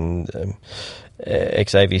S/S and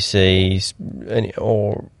XAVCs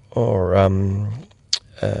or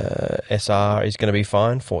SR is going to be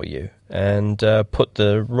fine for you, and put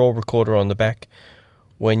the raw recorder on the back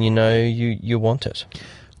when you know you want it.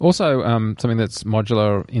 Also, something that's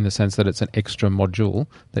modular in the sense that it's an extra module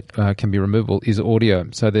that can be removable is audio.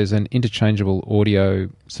 So there's an interchangeable audio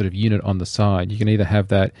sort of unit on the side. You can either have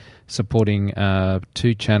that supporting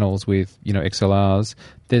 2 channels with XLRs.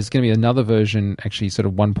 There's going to be another version, actually sort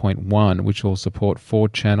of 1.1, which will support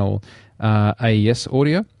 4-channel AES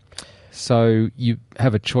audio. So you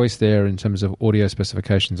have a choice there in terms of audio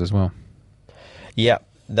specifications as well. Yeah,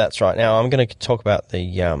 that's right. Now I'm going to talk about the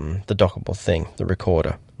dockable thing, the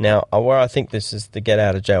recorder. Now, where I think this is the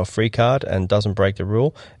get-out-of-jail-free card and doesn't break the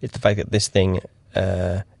rule, is the fact that this thing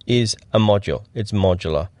is a module. It's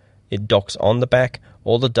modular. It docks on the back.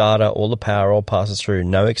 All the data, all the power, all passes through.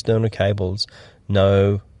 No external cables.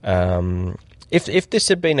 No. If this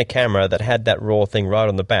had been a camera that had that raw thing right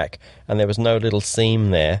on the back and there was no little seam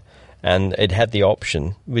there, and it had the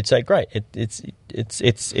option, we'd say, great, it's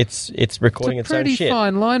recording its own shit. It's a pretty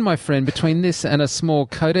fine line, my friend, between this and a small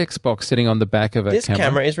codecs box sitting on the back of a camera. This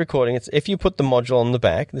camera is recording its. If you put the module on the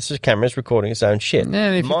back, this camera is recording its own shit. And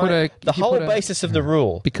if the whole basis of the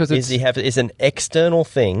rule is an external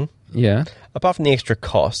thing. Yeah. Apart from the extra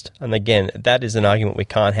cost, and again, that is an argument we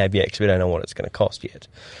can't have yet because we don't know what it's going to cost yet.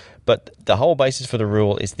 But the whole basis for the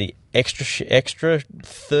rule is the extra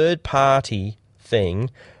third-party thing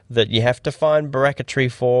that you have to find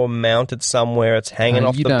bracketry for, mounted somewhere, it's hanging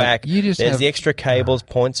off the back. There's the extra cables,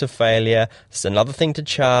 points of failure. It's another thing to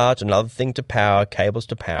charge, another thing to power, cables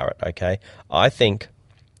to power it, okay? I think,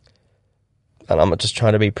 and I'm not just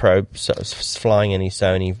trying to be flying any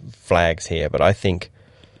Sony flags here, but I think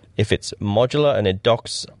if it's modular and it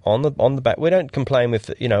docks on the back, we don't complain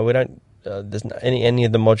with, we don't, there's any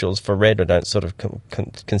of the modules for Red, we don't sort of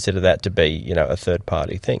consider that to be, a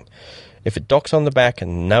third-party thing. If it docks on the back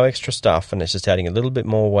and no extra stuff and it's just adding a little bit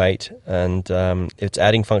more weight and it's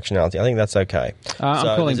adding functionality, I think that's okay.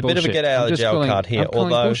 So there's a bit of a get-out-of-jail card here. I'm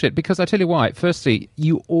calling bullshit because I tell you why. Firstly,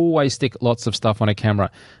 you always stick lots of stuff on a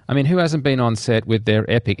camera. I mean, who hasn't been on set with their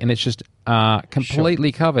Epic and it's just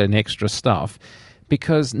completely covered in extra stuff?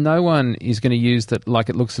 Because no one is going to use that like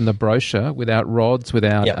it looks in the brochure without rods,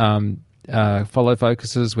 without... follow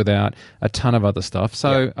focuses, without a ton of other stuff.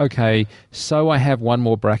 So, okay, so I have one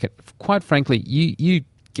more bracket. Quite frankly, you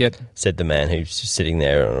get... Said the man who's just sitting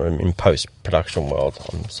there in post-production world.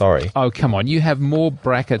 I'm sorry. Oh, come on. You have more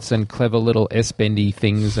brackets and clever little S-bendy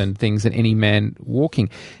things and things than any man walking.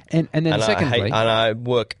 And then secondly... I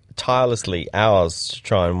work tirelessly hours to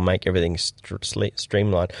try and make everything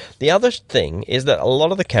streamlined. The other thing is that a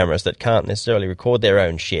lot of the cameras that can't necessarily record their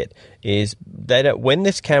own shit is they don't. When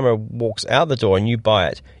this camera walks out the door and you buy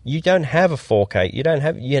it, you don't have a 4K. You don't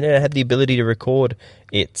have the ability to record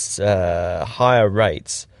its higher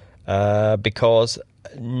rates because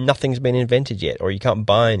nothing's been invented yet, or you can't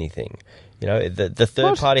buy anything. The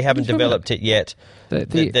third party haven't developed it yet.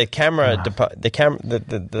 The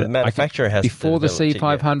manufacturer has before the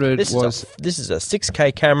C500 this is a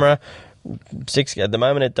 6K camera. At the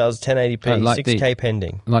moment it does 1080p, 6K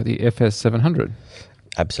pending, like the FS700.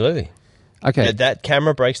 Absolutely. Okay, that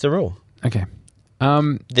camera breaks the rule. Okay.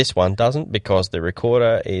 This one doesn't because the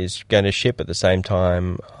recorder is going to ship at the same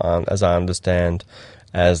time, as I understand,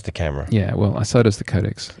 as the camera. Yeah. Well, so does the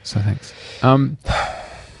codecs. So thanks.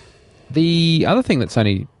 The other thing that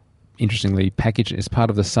Sony, interestingly, packaged as part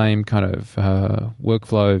of the same kind of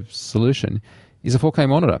workflow solution is a 4K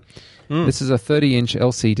monitor. This is a 30-inch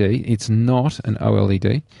LCD. It's not an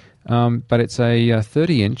OLED, but it's a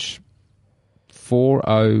 30-inch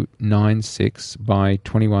 4096 by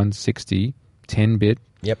 2160 10-bit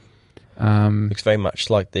Looks very much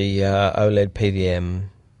like the OLED PVM,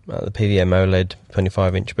 the PVM OLED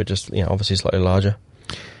 25-inch, but just obviously slightly larger.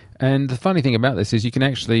 And the funny thing about this is you can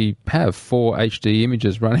actually have 4 HD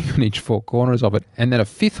images running on each 4 corners of it, and then a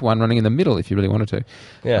 5th one running in the middle if you really wanted to.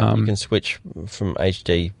 Yeah, you can switch from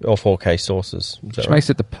HD or 4K sources. Which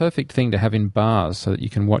makes it the perfect thing to have in bars so that you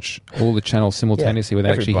can watch all the channels simultaneously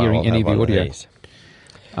without actually hearing any of the audio.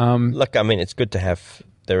 Look, I mean, it's good to have...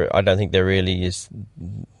 I don't think there really is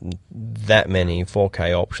that many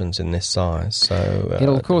 4K options in this size. So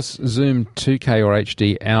it'll, of course, zoom 2K or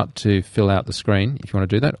HD out to fill out the screen if you want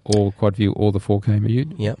to do that, or quad view or the 4K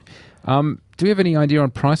mode. Yep. Do we have any idea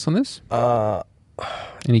on price on this?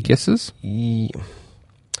 Any guesses? Well,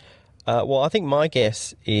 I think my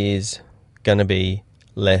guess is going to be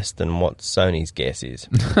less than what Sony's guess is.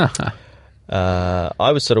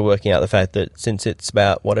 I was sort of working out the fact that since it's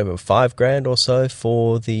about $5,000 or so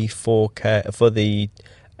for the 4K, for the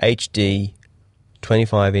HD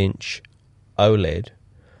 25-inch OLED,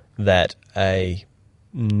 that a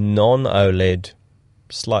non-OLED,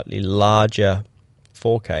 slightly larger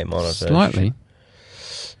 4K monitor, slightly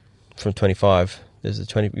from 25. There's a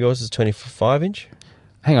 20. Yours is 25-inch.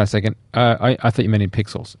 Hang on a second. I thought you meant in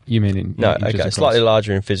pixels. You mean in no? Inches Okay, across. Slightly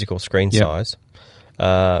larger in physical screen size.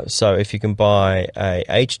 So if you can buy a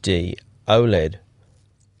HD OLED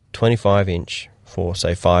 25-inch for,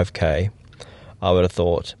 say, 5K, I would have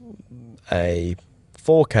thought a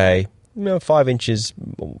 4K, 5 inches,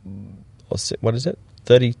 what is it,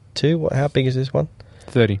 32? How big is this one?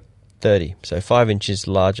 30. So 5 inches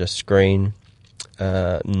larger screen,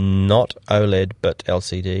 not OLED but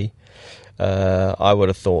LCD. I would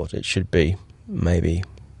have thought it should be maybe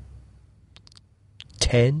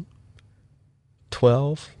 10,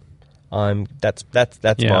 12. That's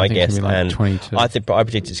my guess, like and 22. I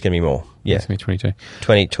predict it's going to be more. Yeah, It's going to be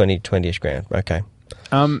 22, 20-ish grand. Okay.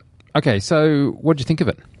 Okay, so what did you think of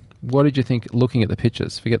it? What did you think looking at the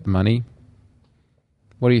pictures? Forget the money.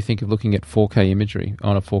 What do you think of looking at 4K imagery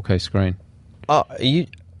on a 4K screen? Oh,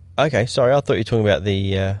 okay? Sorry, I thought you were talking about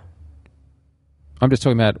the. I'm just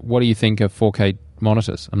talking about what do you think of 4K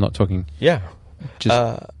monitors? I'm not talking. Yeah.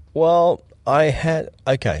 Just well, I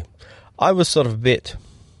was sort of a bit.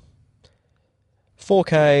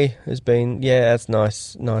 4K has been, that's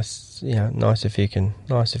nice, nice if you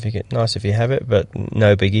have it, but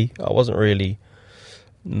no biggie. I wasn't really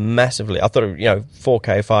massively. I thought 4K,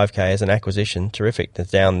 5K as an acquisition, terrific.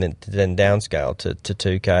 Then downscale to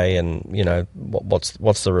 2K, and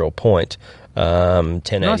what's the real point?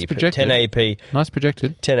 1080p, nice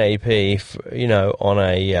projected. 1080p, on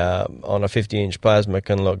a 50-inch plasma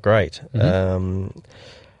can look great. Mm-hmm.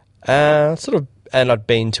 And I'd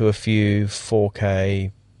been to a few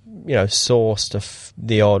 4K, sourced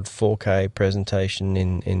the odd 4K presentation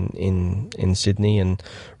in Sydney, and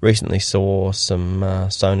recently saw some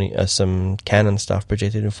Sony, some Canon stuff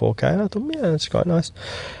projected in 4K. And I thought, that's quite nice.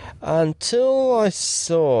 Until I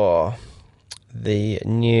saw the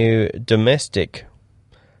new domestic,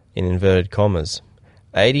 in inverted commas,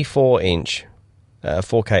 84-inch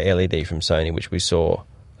 4K LED from Sony, which we saw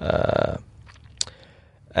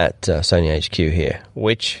at Sony HQ here,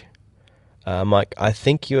 which, Mike, I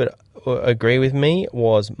think you would agree with me,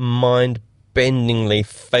 was mind-bendingly,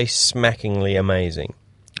 face-smackingly amazing.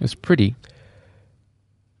 It was pretty.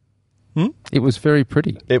 It was very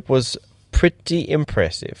pretty. It was pretty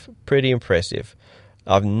impressive.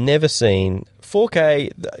 I've never seen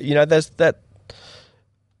 4K, there's that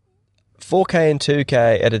 4K and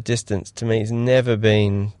 2K at a distance, to me, has never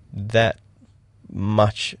been that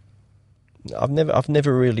much. I've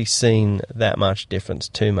never really seen that much difference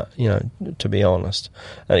too much, to be honest.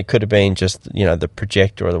 And it could have been just, the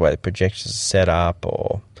projector or the way the projector is set up,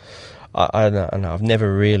 or I don't know. I've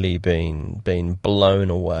never really been blown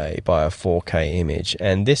away by a 4K image.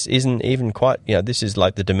 And this isn't even quite, this is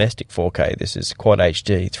like the domestic 4K. This is Quad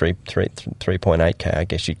HD 3.8K, I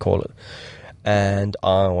guess you'd call it. And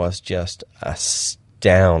I was just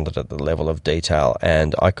astounded at the level of detail,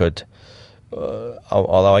 and I could.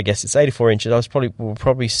 Although I guess it's 84 inches, I was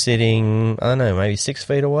probably sitting, I don't know, maybe 6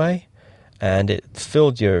 feet away, and it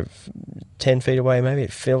filled your 10 feet away. Maybe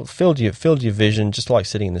it filled your vision, just like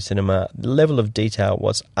sitting in the cinema. The level of detail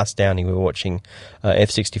was astounding. We were watching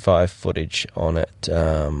F55 footage on it,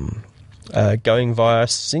 going via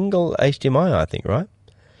single HDMI, I think, right?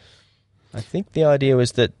 I think the idea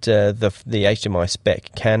was that the HDMI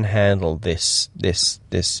spec can handle this. Because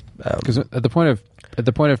at the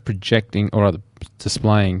point of projecting or rather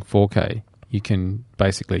displaying 4K, you can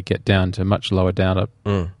basically get down to much lower data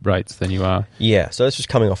rates than you are. Yeah, so this was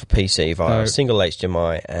coming off a PC via a single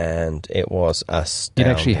HDMI, and it was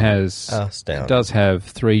astounding. It actually does have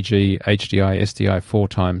 3G HDI SDI 4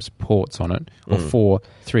 times ports on it, or 4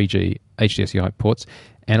 3G HDI SDI ports,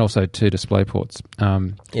 and also 2 display ports.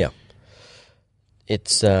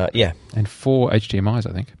 It's and 4 HDMIs,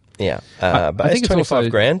 I think. Yeah, but I think it's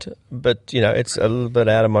 25 grand. But it's a little bit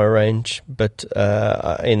out of my range. But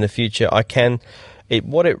in the future, I can. The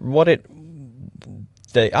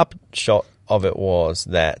upshot of it was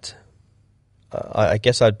that I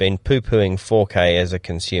guess I'd been poo-pooing 4K as a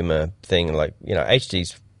consumer thing. Like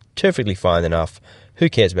HD's perfectly fine enough. Who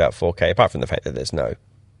cares about 4K apart from the fact that there's no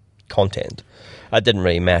content? It didn't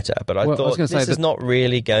really matter, but I thought this is not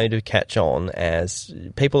really going to catch on, as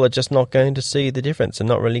people are just not going to see the difference and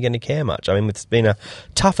not really going to care much. I mean, it's been a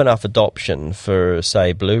tough enough adoption for,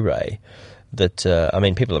 say, Blu-ray that,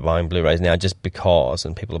 people are buying Blu-rays now just because,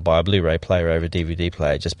 and people will buy a Blu-ray player over a DVD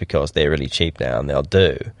player just because they're really cheap now, and they'll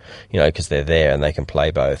do, because they're there and they can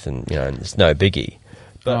play both, and, and it's no biggie.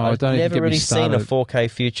 But I've never really seen a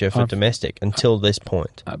 4K future for domestic until this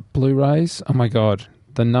point. Blu-rays? Oh, my God.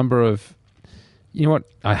 The number of... You know what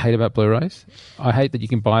I hate about Blu-rays? I hate that you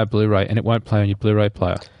can buy a Blu-ray and it won't play on your Blu-ray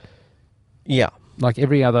player. Yeah. Like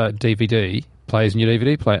every other DVD plays on your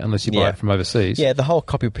DVD player unless you buy it from overseas. Yeah, the whole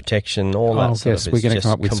copy protection, all that sort of we're going to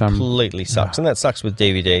come up with completely sucks. And that sucks with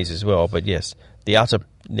DVDs as well. But yes, the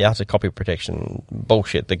utter copy protection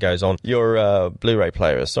bullshit that goes on. Your Blu-ray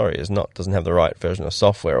player doesn't have the right version of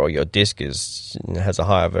software, or your disc has a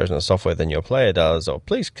higher version of software than your player does, or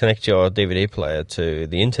please connect your DVD player to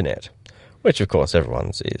the internet. Which, of course,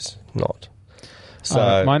 everyone's is not.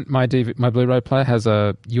 So my Blu-ray player has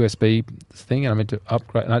a USB thing, and I'm meant to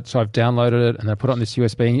upgrade. So I've downloaded it, and I put it on this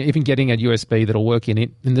USB. And even getting a USB that'll work in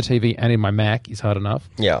the TV and in my Mac is hard enough.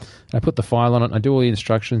 Yeah. And I put the file on it, and I do all the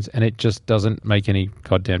instructions, and it just doesn't make any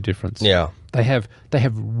goddamn difference. Yeah. They have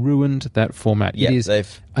ruined that format. Yeah,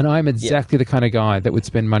 and I'm exactly the kind of guy that would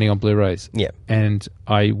spend money on Blu-rays. Yeah. And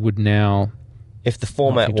I would now... If the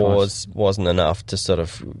format wasn't enough to sort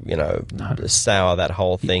of, sour that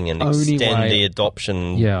whole thing and extend the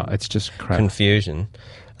adoption it's just crap. Confusion,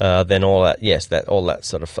 then all that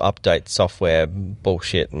sort of update software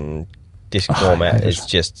bullshit and disc format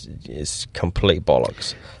is complete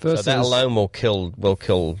bollocks. So that alone will kill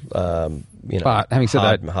but having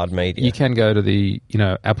said hard media. You can go to the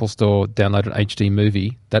Apple Store, download an HD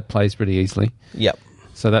movie. That plays pretty easily. Yep.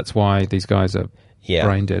 So that's why these guys are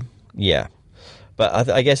brain dead. Yeah. But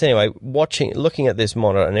I guess anyway, looking at this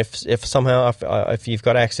monitor, and if somehow if you've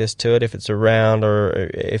got access to it, if it's around,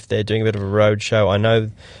 or if they're doing a bit of a road show, I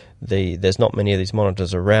know there's not many of these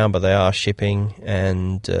monitors around, but they are shipping,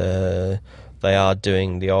 and they are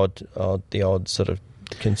doing the odd sort of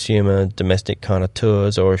consumer domestic kind of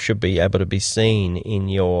tours, or should be able to be seen in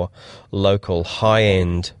your local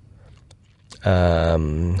high-end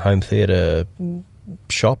home theatre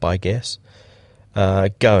shop, I guess.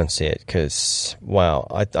 Go and see it, because, wow,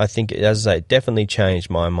 I think, as I say, it definitely changed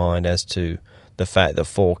my mind as to the fact that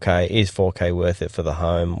 4K, is 4K worth it for the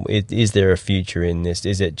home? Is there a future in this?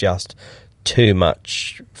 Is it just too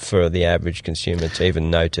much for the average consumer to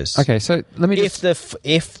even notice? Okay, so let me just... If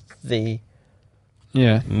the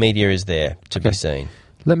media is there to be seen.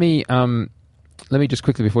 Let me just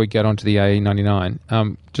quickly, before we get on to the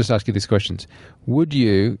A99, just ask you these questions. Would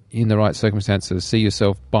you, in the right circumstances, see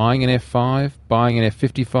yourself buying an F5, buying an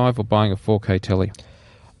F55, or buying a 4K telly?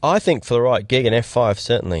 I think for the right gig, an F5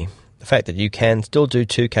 certainly. The fact that you can still do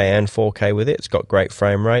 2K and 4K with it, it's got great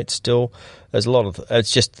frame rates still. There's a lot of...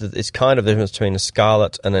 It's kind of the difference between a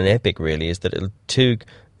Scarlett and an Epic, really, is that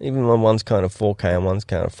even when one's kind of 4K and one's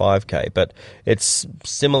kind of 5K, but it's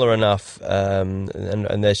similar enough, and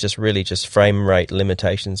there's just really just frame rate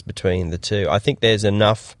limitations between the two. I think there's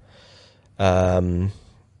enough...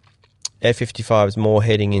 F55 is more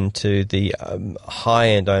heading into the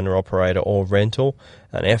high-end owner-operator or rental,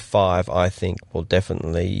 and F5, I think, will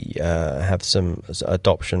definitely have some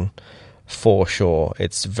adoption for sure.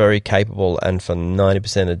 It's very capable, and for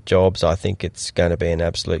 90% of jobs, I think it's going to be an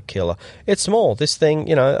absolute killer. It's small. This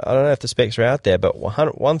thing, I don't know if the specs are out there, but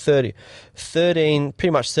 130, 13,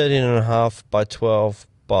 pretty much 13.5 by 12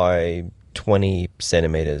 by 20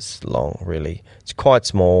 centimeters long, really. It's quite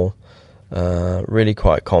small. Really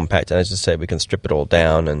quite compact, and as I said, we can strip it all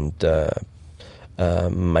down and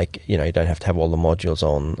make you don't have to have all the modules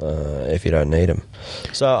on if you don't need them.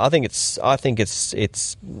 So I think it's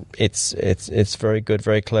very good,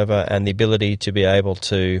 very clever, and the ability to be able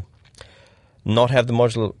to not have the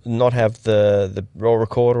module, not have the raw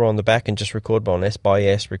recorder on the back, and just record on S by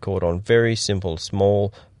S, record on very simple,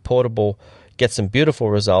 small, portable. get some beautiful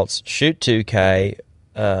results, shoot 2K,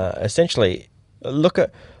 essentially look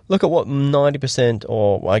at what 90%,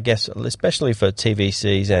 or I guess especially for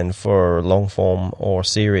TVCs and for long form or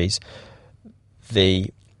series,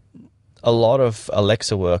 a lot of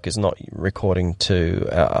Alexa work is not recording to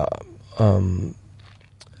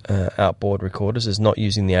outboard recorders, is not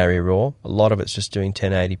using the ARRI RAW. A lot of it's just doing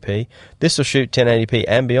 1080p. This will shoot 1080p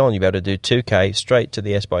and beyond. You'll be able to do 2K straight to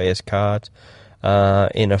the S/S card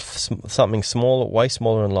in something smaller, way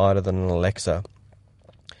smaller and lighter than an Alexa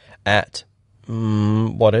at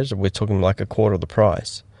we're talking like a quarter of the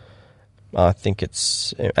price. I think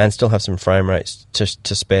it's, and still have some frame rates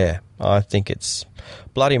to spare. I think it's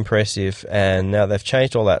bloody impressive, and now they've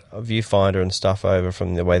changed all that viewfinder and stuff over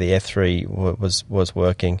from the way the F3 was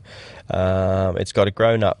working. It's got a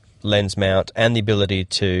grown-up lens mount and the ability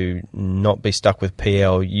to not be stuck with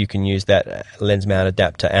PL. You can use that lens mount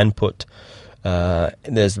adapter and put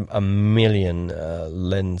there's a million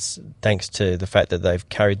lens, thanks to the fact that they've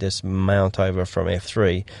carried this mount over from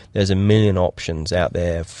F3. There's a million options out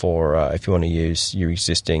there for if you want to use your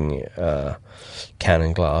existing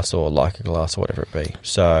Canon glass or Leica glass or whatever it be.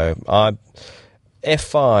 So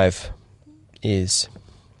F5 is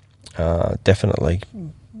definitely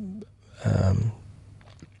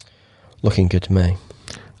looking good to me.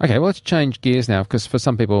 Okay, well, let's change gears now, because for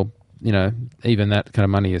some people, even that kind of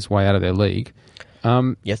money is way out of their league.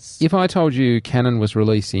 Yes. If I told you Canon was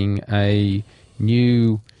releasing a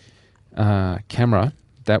new camera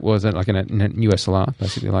that was like a new SLR,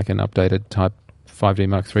 basically like an updated type 5D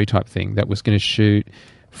Mark III type thing, that was going to shoot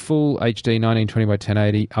full HD 1920 by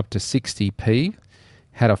 1080 up to 60p,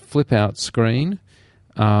 had a flip-out screen,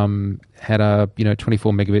 had a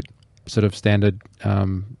 24 megabit sort of standard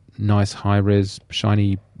nice high-res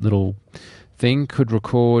shiny little thing, could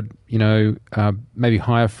record maybe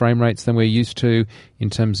higher frame rates than we're used to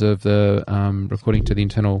in terms of the recording to the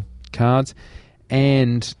internal cards,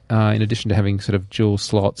 and in addition to having sort of dual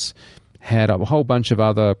slots, had a whole bunch of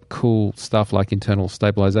other cool stuff like internal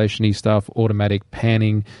stabilization-y stuff, automatic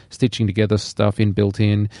panning, stitching together stuff built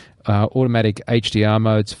in, automatic HDR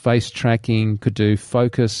modes, face tracking, could do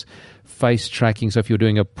focus, face tracking. So if you're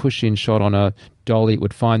doing a push-in shot on a dolly, it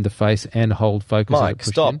would find the face and hold focus. Mike,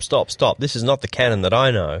 stop. This is not the Canon that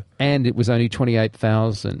I know. And it was only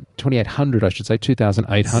 2,800, I should say,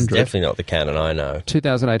 2,800. Definitely not the Canon I know.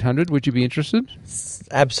 2,800, would you be interested?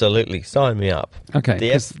 Absolutely, sign me up. Okay.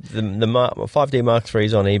 The 5D Mark III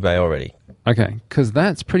is on eBay already. Okay, because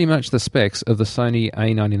that's pretty much the specs of the Sony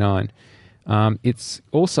A99. It's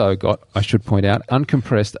also got, I should point out,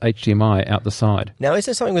 uncompressed HDMI out the side. Now, is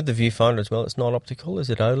there something with the viewfinder as well? It's not optical. Is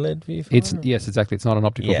it OLED viewfinder? Yes, exactly. It's not an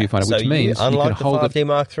optical viewfinder, so which means unlike you can hold the 5D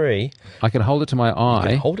Mark III, I can hold it to my eye. You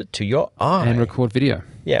can hold it to your eye and record video.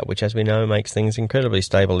 Yeah, which, as we know, makes things incredibly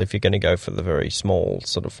stable if you're going to go for the very small,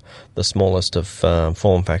 sort of the smallest of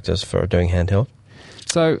form factors for doing handheld.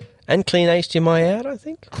 So. And clean HDMI out, I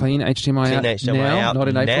think. Clean HDMI out HDMI now, out not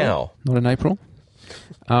in April. now. Not in April.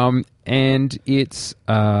 And it's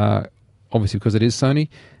obviously, because it is Sony,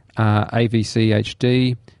 AVC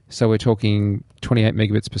HD, so we're talking 28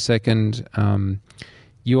 megabits per second.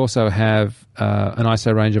 You also have an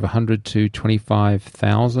ISO range of 100 to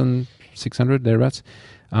 25,600, thereabouts.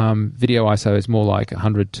 Video ISO is more like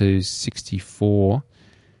 100 to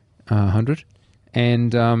 6400.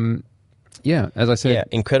 And as I said,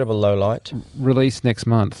 incredible low light. Release next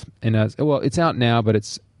month, and it's out now, but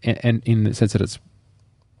it's and in the sense that it's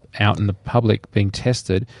out in the public being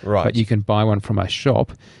tested. Right. But you can buy one from a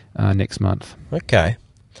shop next month. Okay.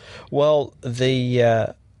 Well,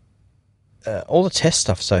 the all the test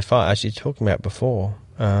stuff so far, as you were talking about before,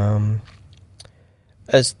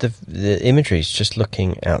 as the imagery is just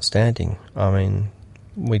looking outstanding. I mean,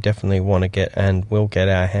 we definitely want to get and will get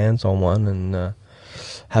our hands on one and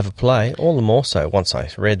have a play. All the more so once I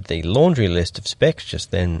read the laundry list of specs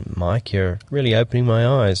just then, Mike. You're really opening my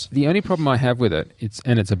eyes. The only problem I have with it, it's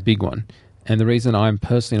a big one, and the reason I'm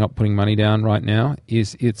personally not putting money down right now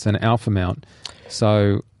is it's an alpha mount.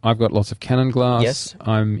 So I've got lots of Canon glass. Yes.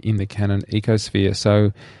 I'm in the Canon ecosphere,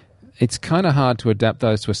 so it's kind of hard to adapt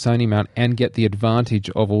those to a Sony mount and get the advantage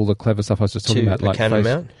of all the clever stuff I was just talking about, like Canon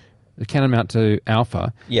mount. The Canon mount to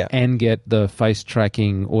alpha, and get the face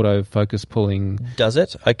tracking, auto focus pulling. Does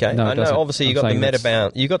it? Okay. No, I know. Obviously, you got the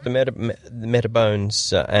Metabound. You got the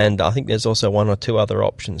Metabones, and I think there's also one or two other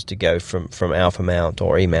options to go from alpha mount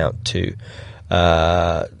or E mount to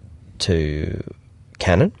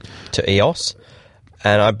Canon to EOS.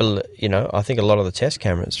 And I think a lot of the test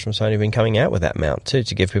cameras from Sony have been coming out with that mount too,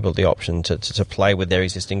 to give people the option to play with their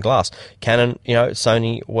existing glass. Canon,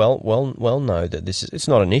 Sony, well know that it's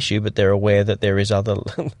not an issue, but they're aware that there is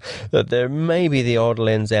that there may be the odd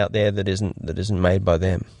lens out there that isn't made by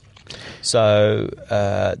them. So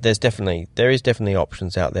there is definitely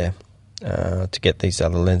options out there to get these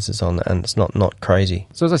other lenses on, and it's not crazy.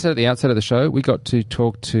 So as I said at the outset of the show, we got to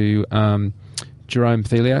talk to Jerome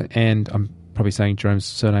Thelia, and I'm probably saying Jerome's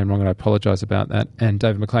surname wrong, and I apologise about that, and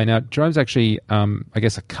David Mclain. Now, Jerome's actually, I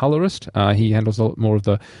guess, a colorist. He handles a lot more of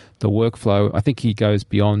the workflow. I think he goes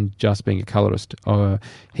beyond just being a colorist.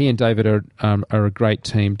 He and David are a great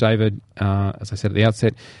team. David, as I said at the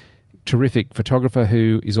outset, terrific photographer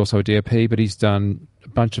who is also a DOP, but he's done a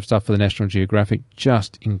bunch of stuff for the National Geographic,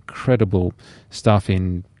 just incredible stuff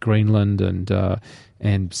in Greenland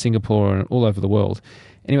and Singapore and all over the world.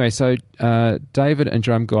 Anyway, so David and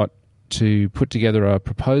Jerome got to put together a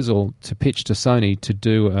proposal to pitch to Sony to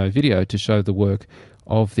do a video to show the work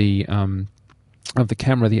of the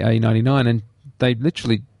camera, the A99, and they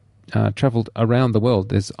literally travelled around the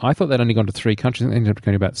world. I thought they'd only gone to 3 countries. I think they ended up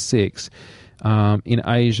going to about 6 in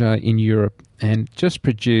Asia, in Europe, and just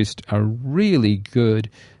produced a really good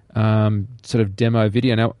sort of demo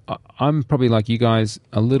video. Now, I'm probably like you guys,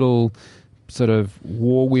 a little sort of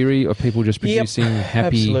war-weary of people just producing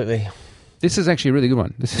happy... Absolutely. This is actually a really good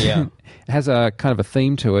one. It has a kind of a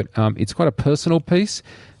theme to it. It's quite a personal piece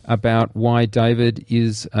about why David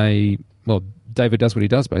David does what he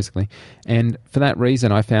does, basically. And for that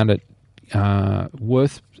reason, I found it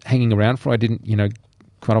worth hanging around for. I didn't,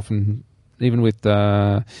 quite often, even with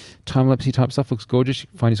time-lapse type stuff, looks gorgeous. You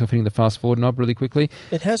find yourself hitting the fast-forward knob really quickly.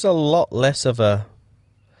 It has a lot less of a...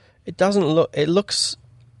 It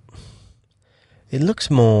looks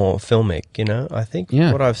more filmic, I think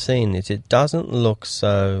what I've seen is it doesn't look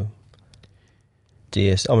so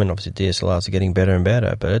obviously DSLRs are getting better and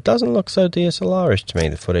better, but it doesn't look so DSLR-ish to me,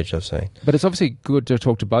 the footage I've seen. But it's obviously good to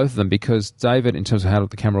talk to both of them, because David, in terms of how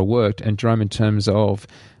the camera worked, and Jerome in terms of,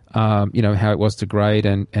 how it was to grade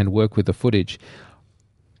and work with the footage.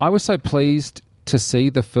 I was so pleased to see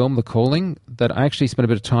the film, The Calling, that I actually spent a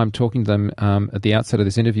bit of time talking to them at the outset of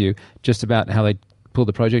this interview just about how they pulled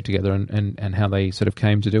the project together and how they sort of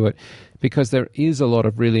came to do it, because there is a lot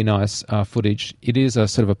of really nice footage. It is a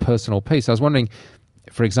sort of a personal piece. I was wondering,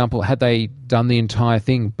 for example, had they done the entire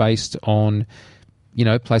thing based on,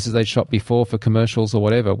 places they'd shot before for commercials or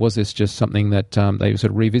whatever? Was this just something that they were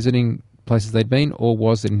sort of revisiting places they'd been, or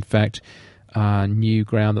was it in fact new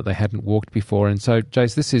ground that they hadn't walked before? And so,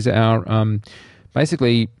 Jace, this is our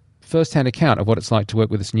basically first-hand account of what it's like to work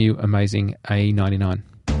with this new amazing A99.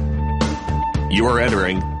 You're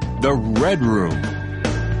entering the Red Room.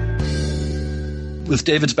 With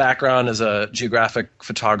David's background as a geographic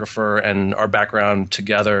photographer and our background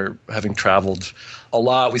together, having traveled a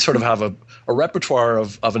lot, we sort of have a repertoire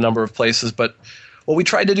of a number of places. But what we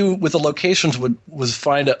tried to do with the locations was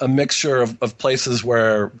find a mixture of places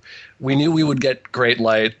where we knew we would get great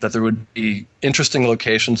light, that there would be interesting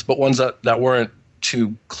locations, but ones that weren't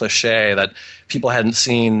too cliche, that people hadn't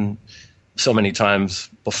seen so many times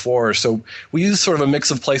before. So we used sort of a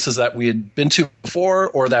mix of places that we had been to before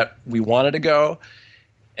or that we wanted to go.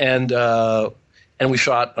 And we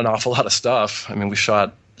shot an awful lot of stuff. I mean, we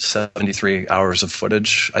shot 73 hours of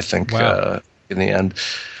footage, I think, wow. In the end.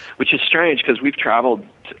 Which is strange because we've traveled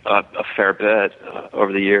a fair bit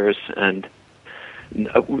over the years. And,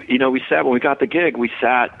 we sat, when we got the gig, we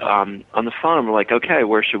sat on the phone and we're like, okay,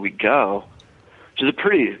 where should we go? Which is a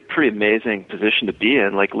pretty amazing position to be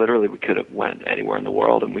in. Like, literally, we could have went anywhere in the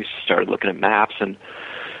world, and we started looking at maps. And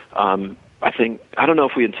I don't know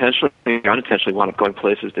if we intentionally or unintentionally wound up going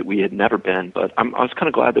places that we had never been, but I was kind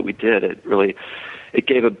of glad that we did. It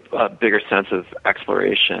gave a bigger sense of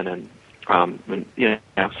exploration and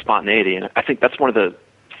spontaneity. And I think that's one of the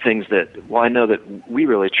things that, I know that we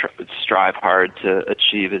really strive hard to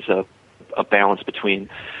achieve, is a balance between,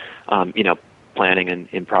 planning and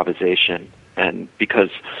improvisation. And because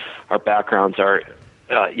our backgrounds are,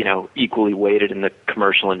 equally weighted in the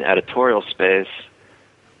commercial and editorial space,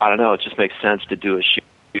 I don't know, it just makes sense to do a shoot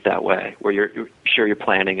that way, where you're sure you're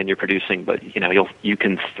planning and you're producing, but you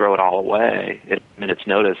can throw it all away at a minute's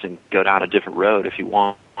notice and go down a different road if you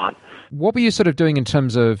want. What were you sort of doing in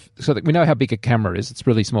terms of, so that we know how big a camera is, it's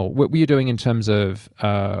really small. What were you doing in terms of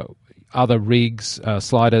other rigs,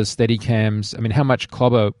 sliders, steady cams? I mean, how much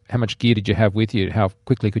gear did you have with you? How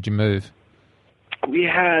quickly could you move? We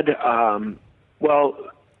had, our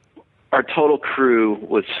total crew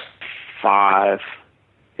was 5,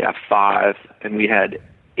 and we had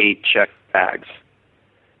 8 check bags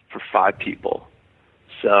for 5 people.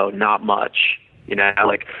 So not much. You know,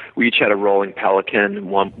 like we each had a rolling Pelican.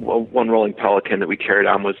 One rolling Pelican that we carried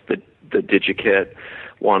on was the DigiKit.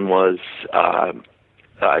 One was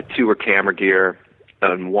two were camera gear,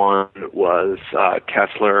 and one was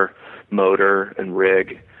Kessler motor and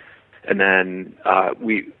rig. And then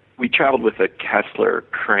we traveled with a Kessler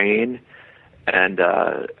crane and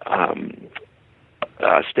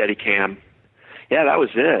Steadicam. Yeah, that was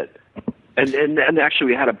it. And actually,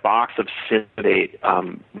 we had a box of Cinemate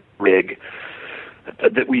rig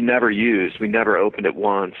that we never used. We never opened it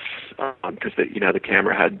once because the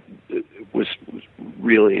camera was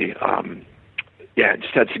really it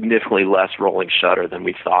just had significantly less rolling shutter than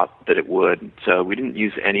we thought that it would. So we didn't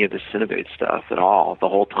use any of the Cinemate stuff at all the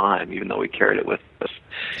whole time, even though we carried it with us.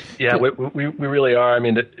 Yeah, we really are. I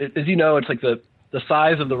mean, as you know, it's like the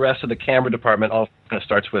size of the rest of the camera department all kind of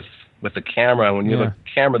starts with the camera. When you have a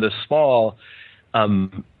camera this small,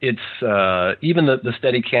 it's even the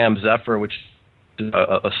Steadicam Zephyr, which is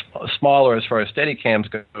a smaller as far as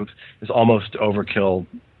Steadicams go, is almost overkill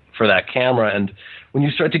for that camera. And when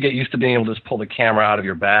you start to get used to being able to just pull the camera out of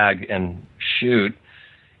your bag and shoot,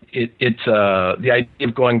 it's the idea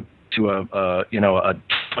of going to a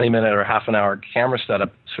 20-minute or half an hour camera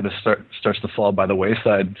setup sort of starts to fall by the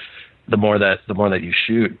wayside the more that you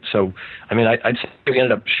shoot. So, I mean, I'd say we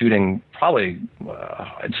ended up shooting probably,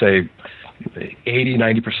 I'd say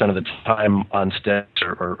 80-90% of the time on sticks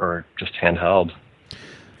or just handheld.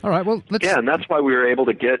 All right, well, let's... Yeah, and that's why we were able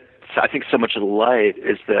to get, I think, so much of the light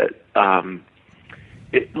is that,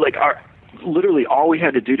 literally all we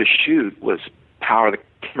had to do to shoot was power the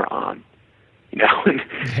camera on,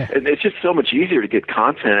 and it's just so much easier to get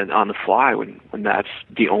content on the fly when that's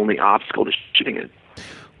the only obstacle to shooting it.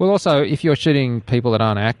 Well, also, if you're shooting people that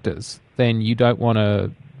aren't actors, then you don't want to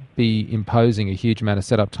be imposing a huge amount of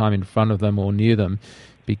setup time in front of them or near them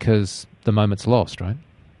because the moment's lost, right?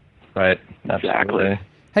 Right. Exactly.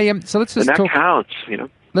 Hey, so let's just talk... And that counts,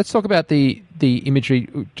 Let's talk about the imagery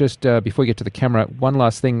just before we get to the camera. One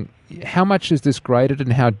last thing. How much is this graded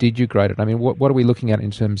and how did you grade it? I mean, what are we looking at in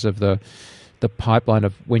terms of the pipeline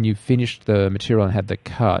of when you finished the material and had the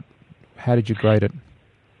cut? How did you grade it?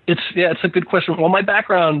 It's a good question. Well, my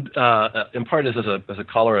background in part is as a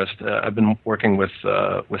colorist. I've been working with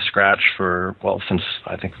Scratch since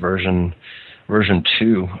I think version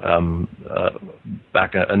 2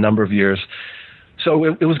 back a number of years. So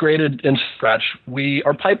it was graded in Scratch.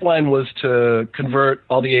 Our pipeline was to convert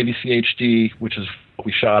all the AVC HD, which is what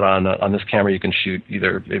we shot on this camera. You can shoot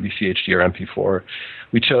either AVC HD or MP4.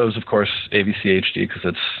 We chose, of course, AVC HD because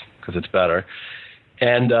it's better.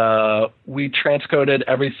 And we transcoded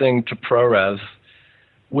everything to ProRes,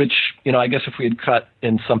 which, I guess if we had cut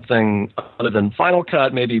in something other than Final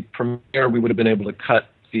Cut, maybe Premiere, we would have been able to cut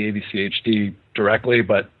the AVC HD directly.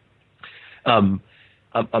 But I'm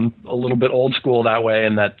a little bit old school that way,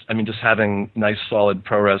 in that, just having nice, solid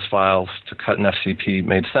ProRes files to cut in FCP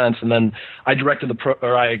made sense. And then I graded the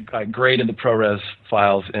ProRes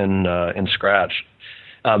files in Scratch.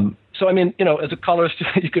 So, as a colorist,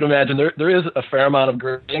 you could imagine there is a fair amount of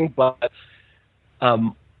grading, but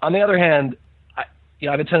on the other hand, I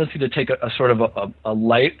have a tendency to take a sort of a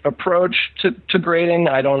light approach to grading.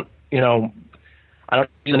 I don't use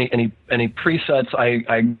any presets.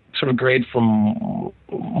 I sort of grade from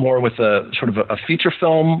more with a sort of a feature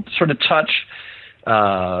film sort of touch,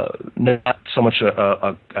 not so much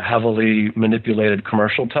a heavily manipulated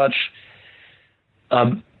commercial touch.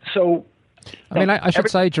 I should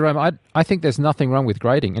say, Jerome, I think there's nothing wrong with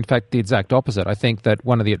grading. In fact, the exact opposite. I think that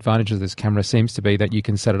one of the advantages of this camera seems to be that you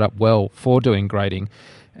can set it up well for doing grading.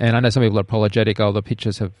 And I know some people are apologetic, the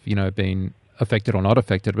pictures have, been affected or not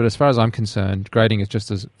affected. But as far as I'm concerned, grading is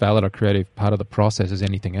just as valid a creative part of the process as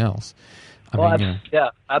anything else.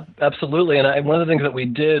 Absolutely. And one of the things that we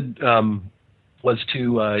did was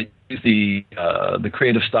to use the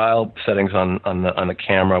creative style settings on the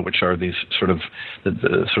camera, which are these sort of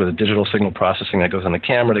the digital signal processing that goes on the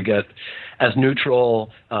camera to get as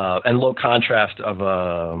neutral and low contrast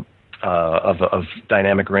of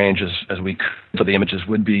dynamic range as we could, so the images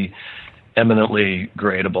would be eminently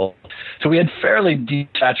gradable. So we had fairly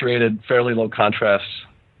desaturated, fairly low contrast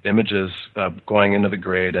images going into the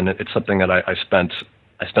grade, and it's something that I spent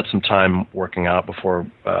some time working out before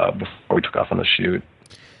we took off on the shoot.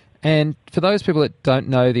 And for those people that don't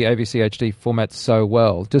know the AVC HD format so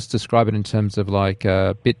well, just describe it in terms of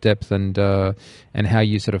bit depth and how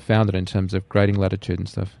you sort of found it in terms of grading latitude and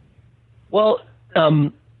stuff. Well,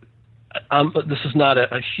 this is not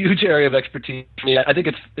a huge area of expertise. I think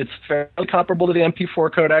it's fairly comparable to the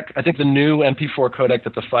MP4 codec. I think the new MP4 codec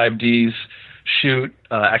that the 5Ds shoot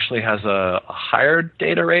actually has a higher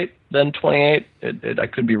data rate than 28. I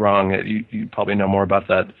could be wrong. You probably know more about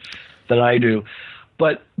that than I do.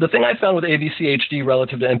 But the thing I found with AVC HD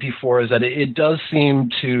relative to MP4 is that it does seem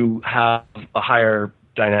to have a higher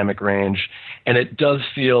dynamic range, and it does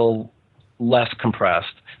feel less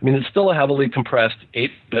compressed. I mean, it's still a heavily compressed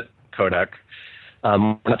 8-bit codec.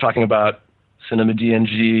 We're not talking about Cinema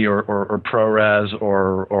DNG or ProRes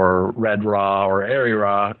or Red Raw or Airy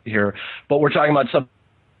Raw here, but we're talking about something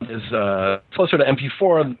that is closer to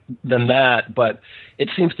MP4 than that, but it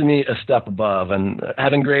seems to me a step above. And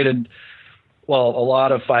having graded, a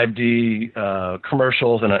lot of 5D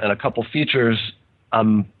commercials and a couple features,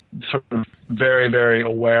 I'm sort of very, very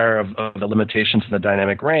aware of the limitations in the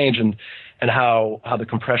dynamic range and how the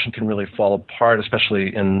compression can really fall apart,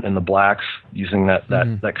 especially in the blacks using that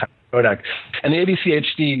kind of codec. And the AVC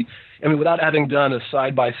HD, I mean, without having done a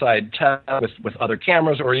side-by-side test with other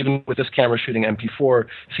cameras or even with this camera shooting MP4,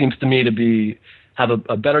 seems to me to have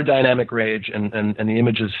a better dynamic range and the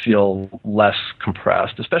images feel less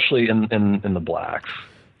compressed, especially in the blacks.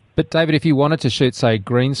 But David, if you wanted to shoot, say,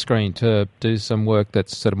 green screen to do some work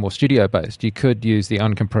that's sort of more studio-based, you could use the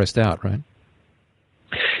uncompressed out, right?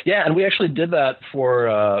 Yeah, and we actually did that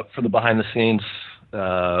for the behind-the-scenes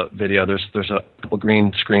video. There's a couple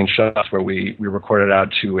green screen shots where we recorded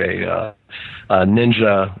out to a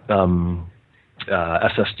Ninja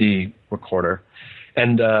SSD recorder,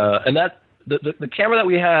 and that the camera that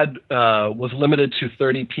we had was limited to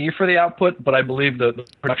 30p for the output, but I believe the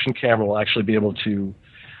production camera will actually be able to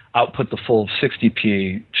output the full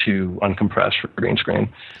 60p to uncompress for green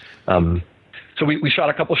screen. So we shot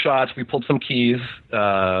a couple shots. We pulled some keys,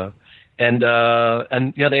 and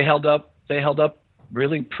yeah, they held up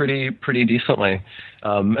really pretty decently.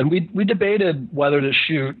 And we debated whether to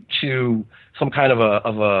shoot to some kind of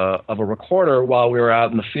a recorder while we were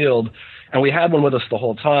out in the field, and we had one with us the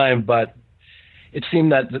whole time, but it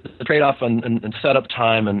seemed that the trade-off in setup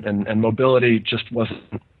time and mobility just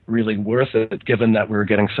wasn't really worth it, given that we were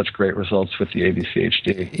getting such great results with the AVC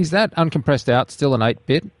HD. Is that uncompressed out still an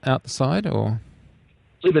 8-bit out the side, or?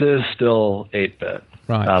 I believe it is still 8-bit.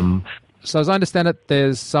 Right. So as I understand it,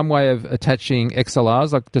 there's some way of attaching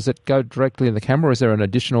XLRs. Like, does it go directly in the camera, or is there an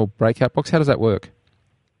additional breakout box? How does that work?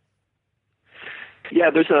 Yeah,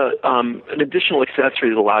 there's an additional accessory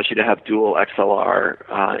that allows you to have dual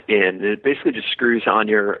XLR in. It basically just screws on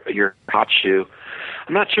your hot shoe.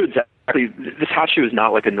 I'm not sure exactly. This hot shoe is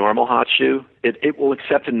not like a normal hot shoe. It will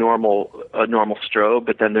accept a normal strobe,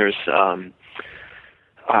 but then there's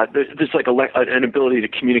like an ability to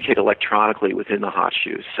communicate electronically within the hot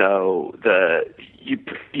shoe. So you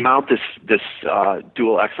mount this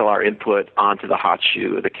dual XLR input onto the hot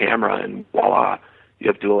shoe of the camera, and voila, you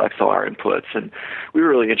have dual XLR inputs. And we were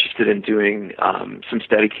really interested in doing some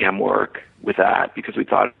Steadicam work with that because we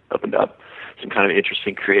thought it opened up some kind of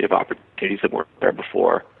interesting creative opportunities that weren't there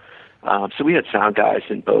before. So we had sound guys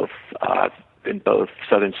in both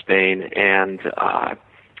southern Spain and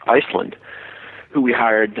Iceland who we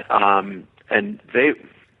hired, and they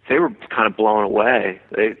were kind of blown away.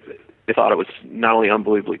 They thought it was not only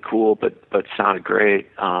unbelievably cool, but sounded great,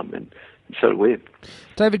 and so did we.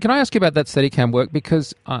 David, can I ask you about that Steadicam work?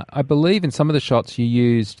 Because I believe in some of the shots you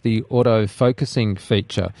used the auto-focusing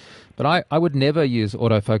feature, but I would never use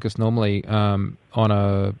autofocus normally on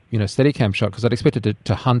a Steadicam shot because I'd expect it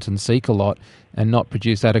to hunt and seek a lot and not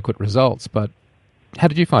produce adequate results. But how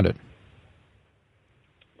did you find it?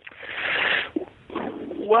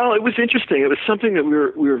 Well, it was interesting. It was something that we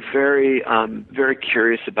were very very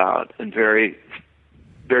curious about and very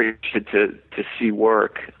very interested to see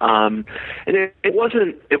work. And it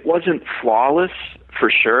wasn't flawless for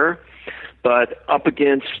sure, but up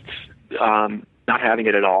against not having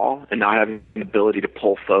it at all and not having the ability to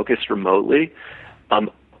pull focus remotely,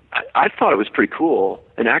 I thought it was pretty cool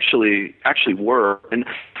and actually worked. And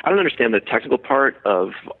I don't understand the technical part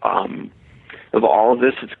of all of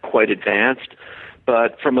this. It's quite advanced.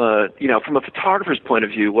 But from a photographer's point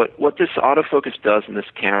of view, what this autofocus does in this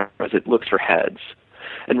camera is it looks for heads.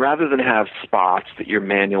 And rather than have spots that you're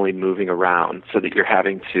manually moving around so that you're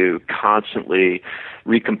having to constantly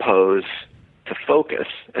recompose to focus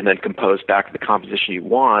and then compose back to the composition you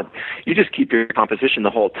want, you just keep your composition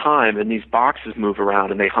the whole time, and these boxes move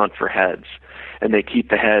around and they hunt for heads, and they keep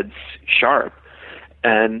the heads sharp.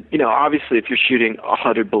 And, obviously if you're shooting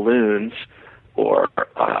 100 balloons or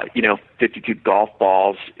 52 golf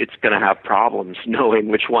balls, it's going to have problems knowing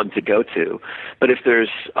which one to go to. But if there's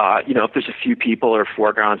if there's a few people or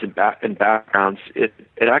foregrounds and backgrounds, it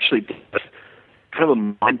actually does kind of a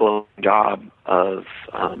mind-blowing job of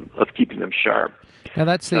keeping them sharp. Now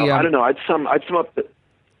that's the I don't know. I'd sum up.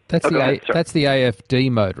 That's that's the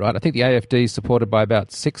AFD mode, right? I think the AFD is supported by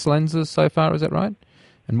about 6 lenses so far. Is that right?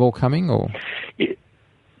 And more coming, or?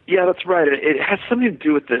 Yeah, that's right. It has something to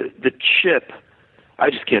do with the chip. I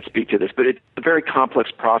just can't speak to this, but it's a very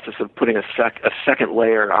complex process of putting a second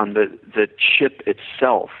layer on the chip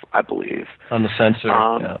itself, I believe. On the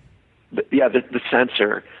sensor. The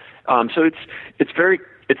sensor. So it's very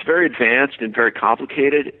advanced and very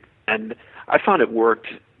complicated, and I found it worked.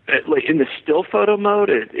 Like in the still photo mode,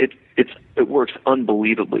 it works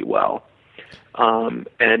unbelievably well.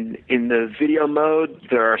 And in the video mode,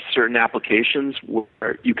 there are certain applications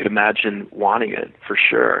where you could imagine wanting it for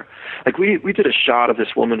sure. Like we did a shot of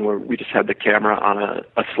this woman where we just had the camera on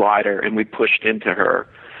a slider and we pushed into her.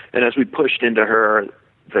 And as we pushed into her,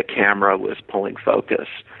 the camera was pulling focus,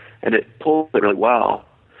 and it pulled it really well.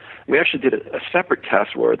 We actually did a separate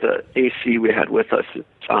test where the AC we had with us,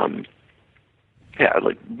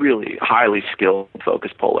 like really highly skilled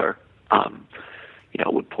focus puller,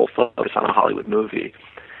 would pull focus on a Hollywood movie.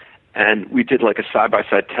 And we did like a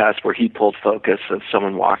side-by-side test where he pulled focus of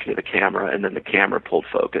someone walking to the camera, and then the camera pulled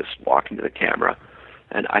focus walking to the camera.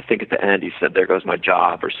 And I think at the end he said, "There goes my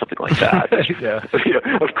job," or something like that. Yeah.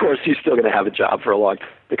 Of course, he's still going to have a job for a long time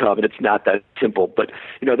to come, and it's not that simple. But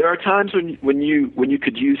there are times when you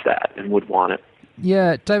could use that and would want it.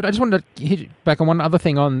 Yeah, David, I just wanted to hit back on one other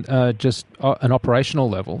thing on just an operational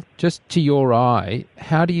level. Just to your eye,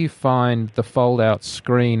 how do you find the fold-out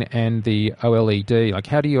screen and the OLED? Like,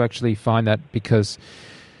 how do you actually find that? Because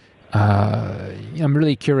I'm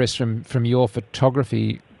really curious from your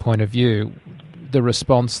photography point of view, the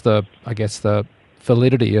response, the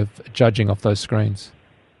validity of judging off those screens.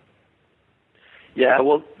 Yeah,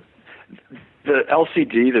 well, the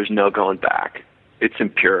LCD, there's no going back. It's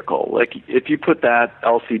empirical. Like, if you put that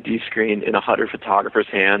LCD screen in 100 photographers'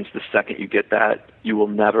 hands, the second you get that, you will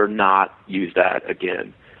never not use that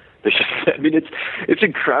again. It's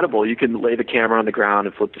incredible. You can lay the camera on the ground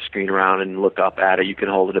and flip the screen around and look up at it. You can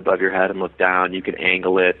hold it above your head and look down. You can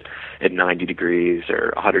angle it at 90 degrees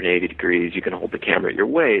or 180 degrees. You can hold the camera at your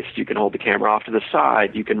waist. You can hold the camera off to the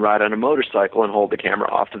side. You can ride on a motorcycle and hold the camera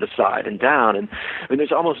off to the side and down. And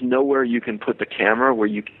there's almost nowhere you can put the camera where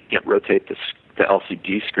you can't rotate the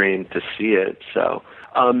LCD screen to see it. So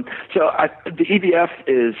the EVF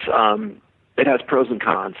is it has pros and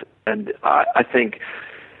cons, and I think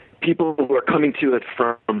people who are coming to it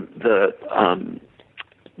from the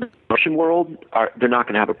motion world they're not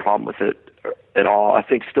going to have a problem with it at all. I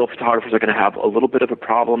think still photographers are going to have a little bit of a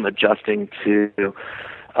problem adjusting to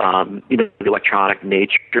the electronic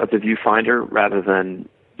nature of the viewfinder rather than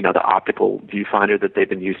the optical viewfinder that they've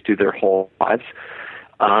been used to their whole lives.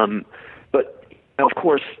 But of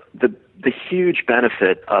course, the huge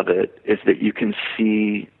benefit of it is that you can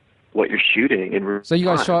see what you're shooting in. So you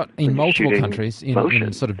guys shot in multiple countries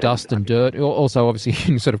in sort of dust and dirt, also obviously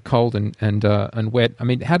in sort of cold and wet. I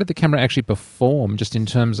mean, how did the camera actually perform just in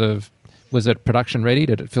terms of, was it production ready?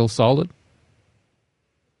 Did it feel solid?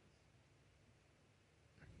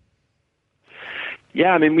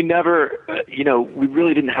 Yeah, I mean, we never, we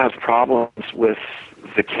really didn't have problems with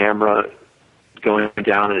the camera going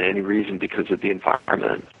down in any reason because of the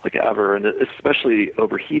environment, like ever, and especially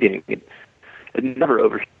overheating. It never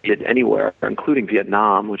overheated anywhere, including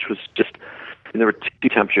Vietnam, which was just, and there were two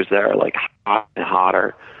temperatures there, like hot and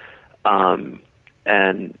hotter. And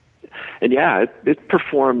yeah, it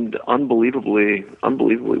performed unbelievably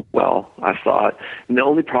well, I thought. And the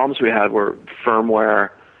only problems we had were firmware,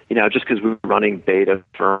 just because we were running beta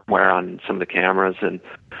firmware on some of the cameras, and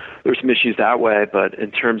there were some issues that way. But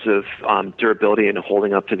in terms of durability and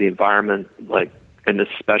holding up to the environment, and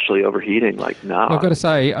especially overheating, no. Well, I've got to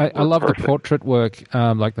say, I love the portrait work,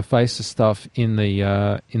 like the faces stuff in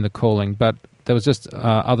the calling, but there was just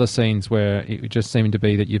other scenes where it just seemed to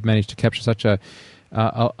be that you've managed to capture such a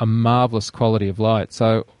marvelous quality of light.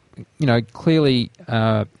 So, clearly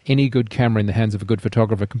any good camera in the hands of a good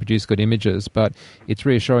photographer can produce good images, but it's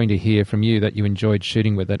reassuring to hear from you that you enjoyed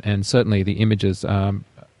shooting with it, and certainly the images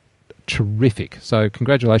terrific. So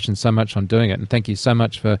congratulations so much on doing it, and thank you so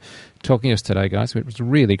much for talking to us today, guys. It was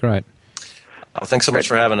really great. Oh, thanks so much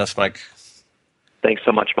for having us, Mike. Thanks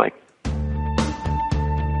so much, Mike.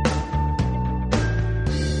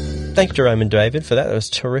 Thanks, Jerome and David, for that. That was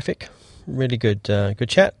terrific. Really good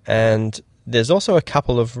chat. And there's also a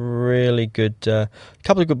couple of really good,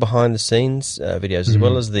 good behind-the-scenes videos, as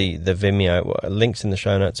well as the Vimeo links in the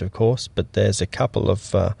show notes, of course. But there's a couple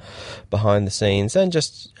of behind-the-scenes and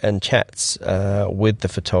chats with the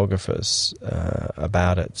photographers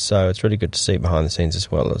about it. So it's really good to see behind the scenes as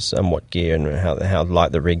well as what gear and how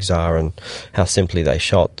light the rigs are and how simply they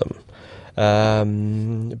shot them.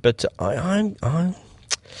 But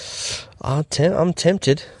I'm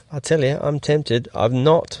tempted. I tell you, I'm tempted.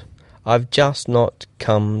 I've just not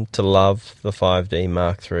come to love the 5D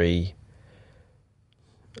Mark III.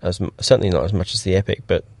 Certainly not as much as the Epic,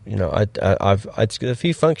 but I've got a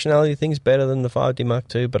few functionality things better than the 5D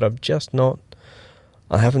Mark II, but I've just not.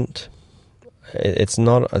 I haven't. It's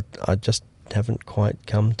not. I just haven't quite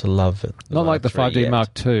come to love it. Not like the 5D yet. Mark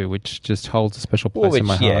II, which just holds a special place in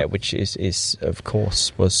my heart. Yeah, which is of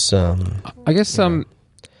course was. I guess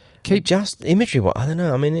keep just imagery. I don't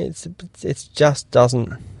know. I mean, it's just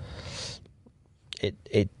doesn't.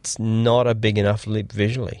 It's not a big enough leap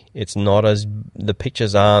visually. It's not as the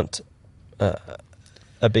pictures aren't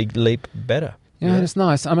a big leap better. Yeah, it's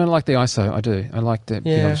nice. I mean, I like the ISO. I do. I like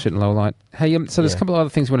the shit in low light. Hey, so there's a couple of other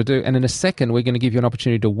things we want to do, and in a second we're going to give you an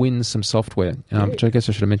opportunity to win some software, which I guess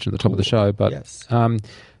I should have mentioned at the top of the show. But yes. a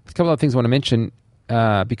couple of other things I want to mention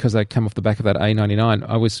because they come off the back of that A99.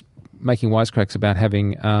 I was making wisecracks about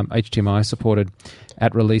having HDMI supported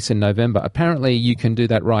at release in November. Apparently, you can do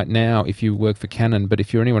that right now if you work for Canon, but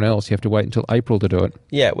if you're anyone else, you have to wait until April to do it.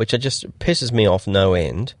 Yeah, which just pisses me off no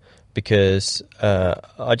end. Because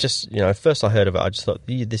I just, first I heard of it, I just thought,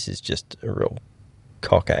 this is just a real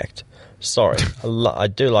cock act. Sorry, I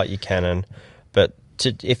do like your Canon, but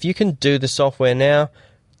if you can do the software now,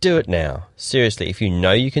 do it now. Seriously, if you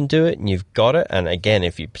know you can do it and you've got it, and again,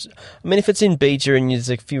 if it's in beta and there's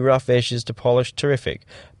a few rough edges to polish, terrific.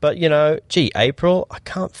 But, April, I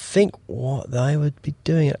can't think what they would be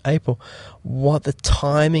doing in April, what the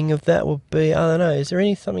timing of that would be. I don't know. Is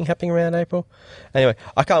there something happening around April? Anyway,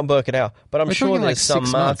 I can't work it out, but I'm sure there's some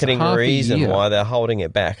marketing reason why they're holding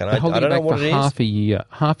it back. And I don't know what it is. Half a year.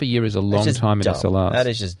 Half a year is a long time in SLRs. That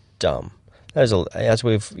is just dumb. As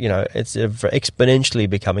we've, it's exponentially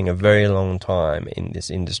becoming a very long time in this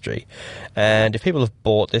industry, and if people have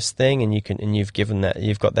bought this thing and you've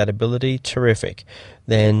got that ability, terrific.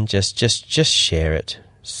 Then just share it.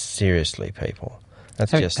 Seriously, people.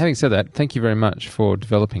 Having said that, thank you very much for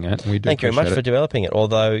developing it. We do Thank you very much for developing it,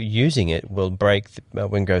 although using it will break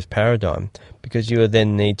Wingrove's paradigm, because you would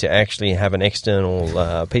then need to actually have an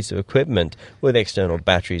external piece of equipment with external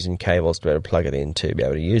batteries and cables to be able to plug it in to be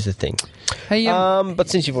able to use the thing. Hey, but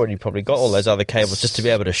since you've already probably got all those other cables just to be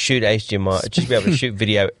able to shoot HDMI, just to be able to shoot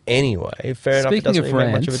video anyway, fair enough, it doesn't really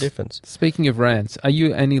make much of a difference. Speaking of rants, are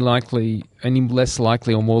you any less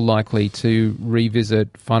likely or more likely to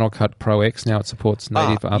revisit Final Cut Pro X now it supports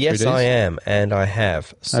native R3Ds? Yes, I am, and I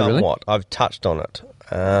have somewhat. Really? I've touched on it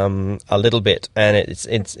a little bit, and it's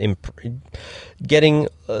getting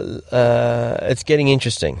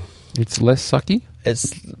interesting. It's less sucky?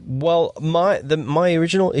 My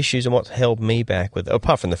original issues and what's held me back with,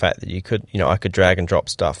 apart from the fact that I could drag and drop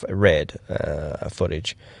stuff, red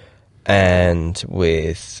footage, and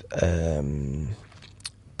with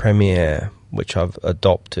Premiere, which I've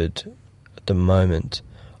adopted at the moment,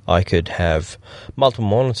 I could have multiple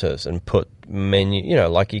monitors and put menu,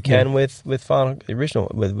 like you can with Final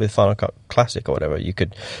Cut Classic or whatever. You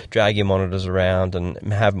could drag your monitors around and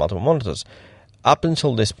have multiple monitors. Up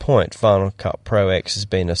until this point, Final Cut Pro X has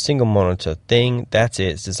been a single monitor thing. That's it.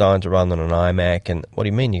 It's designed to run on an iMac. And what do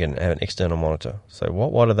you mean you're going to have an external monitor? So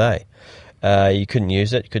what are they? You couldn't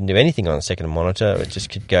use it. You couldn't do anything on a second monitor. It just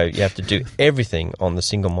could go. You have to do everything on the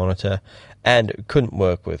single monitor, and it couldn't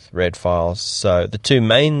work with RED files. So the two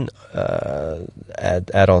main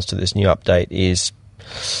add-ons to this new update is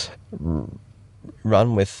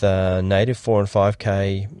run with native 4 and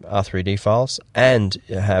 5K R3D files and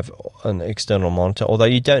have an external monitor, although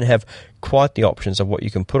you don't have quite the options of what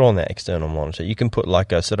you can put on that external monitor. You can put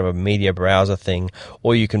like a sort of a media browser thing,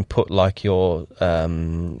 or you can put like your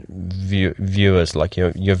viewers, like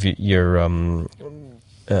your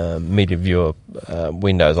media viewer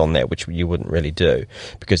windows on there, which you wouldn't really do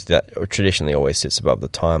because that traditionally always sits above the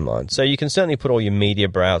timeline. So you can certainly put all your media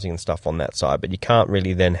browsing and stuff on that side, but you can't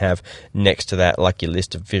really then have next to that like your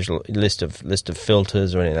list of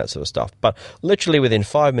filters or any of that sort of stuff. But literally within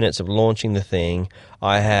 5 minutes of launching the thing,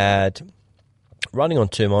 I had running on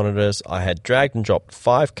two monitors, I had dragged and dropped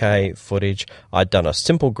 5K footage, I'd done a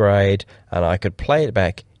simple grade, and I could play it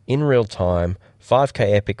back in real time,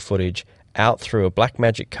 5K epic footage, out through a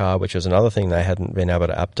Blackmagic card, which was another thing they hadn't been able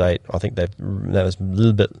to update. I think that was a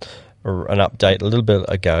little bit an update a little bit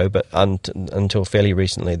ago, but until fairly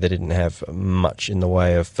recently they didn't have much in the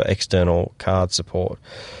way of external card support.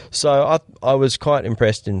 So I was quite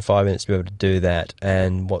impressed in 5 minutes to be able to do that,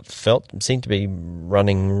 and what seemed to be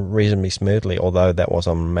running reasonably smoothly, although that was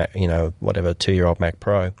on Mac, 2-year-old Mac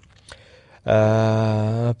Pro.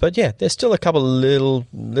 But yeah, there's still a couple of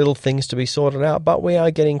little things to be sorted out, but we are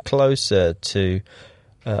getting closer to.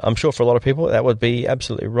 I'm sure for a lot of people that would be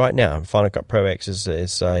absolutely right now. Final Cut Pro X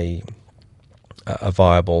is a a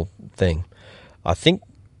viable thing. I think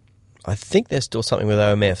there's still something with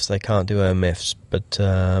OMFs. They can't do OMFs, but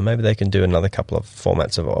maybe they can do another couple of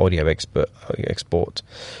formats of audio export.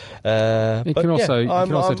 You can also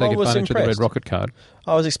take advantage of the Red Rocket card.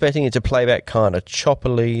 I was expecting it to play back kind of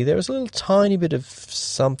choppily. There was a little tiny bit of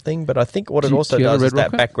something, but I think what it also does is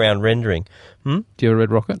that background rendering. Do you have a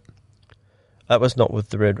Red Rocket? That was not with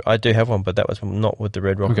the Red... I do have one, but that was not with the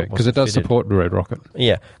Red Rocket. Okay, because it does support the Red Rocket.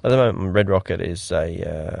 Yeah. At the moment, Red Rocket is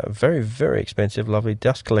a very, very expensive, lovely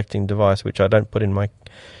dust-collecting device, which I don't put in my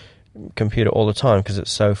computer all the time because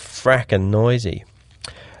it's so frackin' noisy.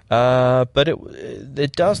 But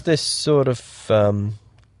it does this sort of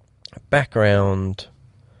background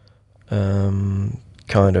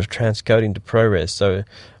kind of transcoding to ProRes. So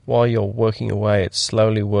while you're working away, it's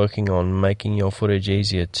slowly working on making your footage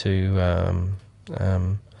easier to...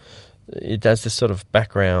 it does this sort of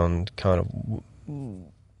background kind of...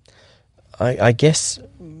 I guess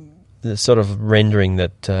the sort of rendering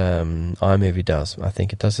that iMovie does. I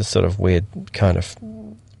think it does this sort of weird kind of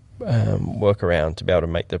workaround to be able to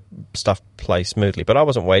make the stuff play smoothly. But I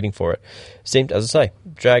wasn't waiting for it. Seemed, as I say,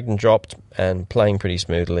 dragged and dropped and playing pretty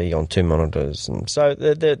smoothly on 2 monitors. And so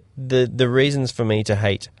the reasons for me to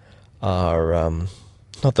hate are,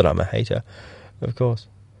 not that I'm a hater, of course,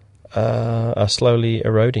 are slowly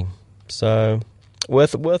eroding. So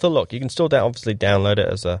worth a look. You can still obviously download it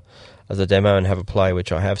as a demo and have a play,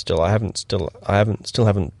 which I have still. I haven't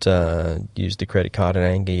used the credit card in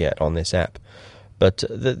anger yet on this app. But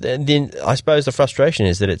then I suppose the frustration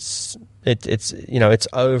is that it's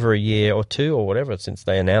over a year or two or whatever since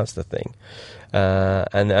they announced the thing,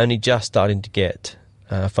 and only just starting to get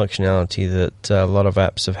functionality that a lot of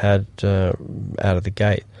apps have had out of the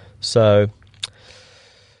gate. So,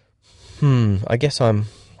 I guess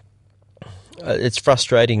it's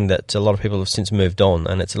frustrating that a lot of people have since moved on,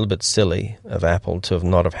 and it's a little bit silly of Apple to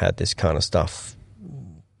not have had this kind of stuff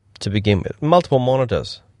to begin with. Multiple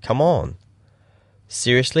monitors, come on.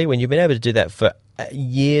 Seriously, when you've been able to do that for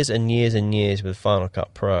years and years and years with Final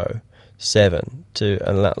Cut Pro 7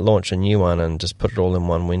 to launch a new one and just put it all in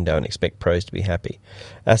one window and expect pros to be happy,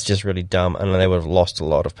 that's just really dumb, and they would have lost a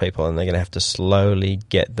lot of people, and they're going to have to slowly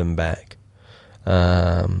get them back.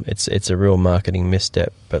 It's a real marketing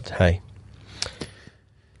misstep, but hey.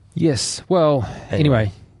 Yes. Well,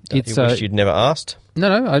 anyway, it's. You wish you'd never asked.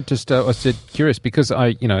 No. I just I was curious because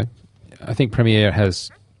I think Premiere has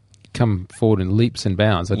come forward in leaps and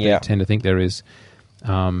bounds. I do tend to think there is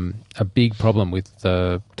a big problem with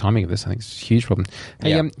the timing of this. I think it's a huge problem.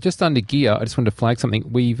 Hey, just under gear, I just wanted to flag something.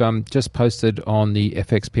 We've just posted on the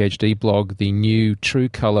FX PhD blog the new True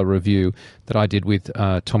Color review that I did with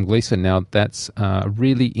Tom Gleason. Now, that's a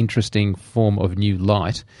really interesting form of new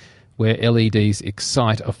light where LEDs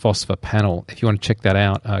excite a phosphor panel. If you want to check that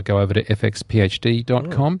out, go over to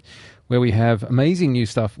fxphd.com. Where we have amazing new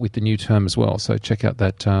stuff with the new term as well. So check out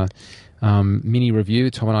that mini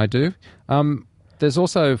review Tom and I do. There's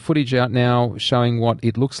also footage out now showing what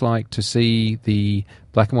it looks like to see the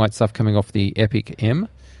black and white stuff coming off the Epic M.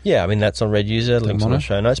 Yeah, I mean, that's on Red User, links on the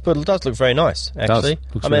show notes, but it does look very nice, actually.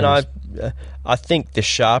 I think the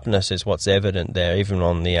sharpness is what's evident there, even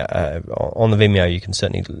on the Vimeo. You can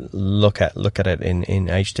certainly look at it in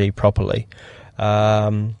HD properly.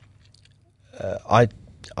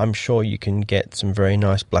 I'm sure you can get some very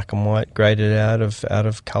nice black and white graded out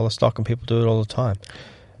of color stock, and people do it all the time.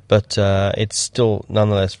 But it's still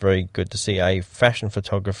nonetheless very good to see a fashion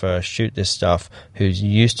photographer shoot this stuff who's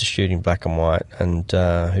used to shooting black and white, and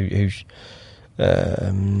to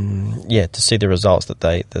see the results that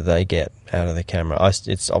they get out of the camera.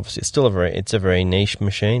 It's obviously still a very niche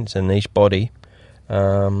machine. It's a niche body.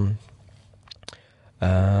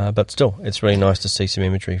 But still, it's really nice to see some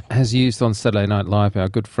imagery. As used on Saturday Night Live, our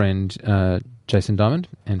good friend Jason Diamond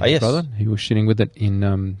and his brother, who was shooting with it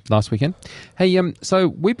in last weekend. Hey, so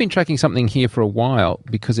we've been tracking something here for a while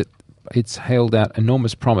because it's held out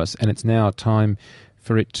enormous promise, and it's now time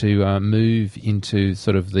for it to move into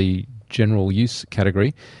sort of the general use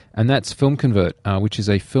category, and that's Film Convert, which is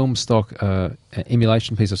a film stock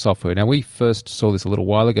emulation piece of software. Now, we first saw this a little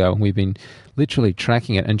while ago, and we've been literally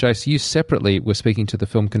tracking it. And Jace, you separately were speaking to the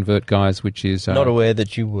Film Convert guys, which is... not aware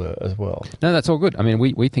that you were as well. No, that's all good. I mean,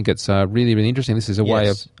 we think it's really, really interesting. This is a way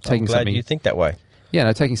of taking something... I'm glad you think that way.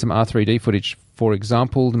 Yeah, taking some R3D footage, for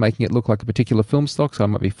example, making it look like a particular film stock, so it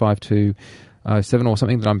might be 5207 or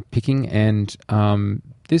something that I'm picking, and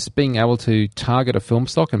this being able to target a film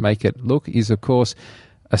stock and make it look is, of course,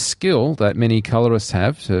 a skill that many colorists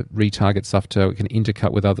have to retarget stuff so it can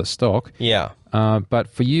intercut with other stock. Yeah. But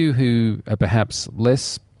for you who are perhaps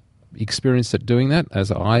less experienced at doing that, as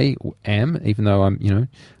I am, even though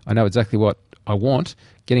I know exactly what I want.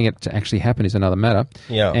 Getting it to actually happen is another matter.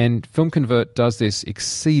 Yeah. And Film Convert does this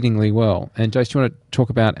exceedingly well. And Jace, do you want to talk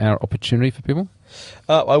about our opportunity for people?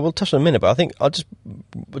 I will touch on in a minute, but I think I'll just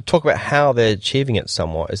talk about how they're achieving it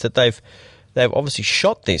somewhat. Is that they've obviously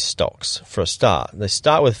shot these stocks for a start. They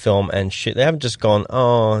start with film and shoot. They haven't just gone,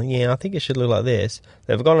 oh, yeah, I think it should look like this.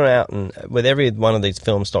 They've gone out and, with every one of these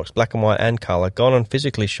film stocks, black and white and colour, gone and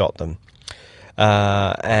physically shot them.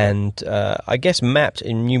 I guess mapped,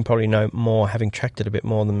 and you probably know more, having tracked it a bit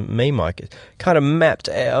more than me, Mike, kind of mapped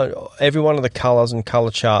every one of the colours and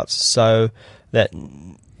colour charts so that,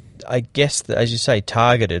 I guess, as you say,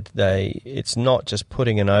 targeted. It's not just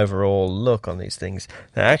putting an overall look on these things.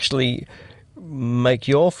 They actually make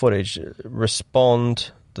your footage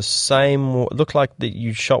respond the same, look like that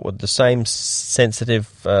you shot with the same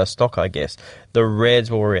sensitive stock, I guess. The reds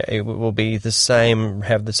will be the same,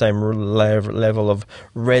 have the same level of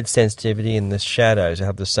red sensitivity, and the shadows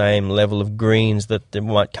have the same level of greens that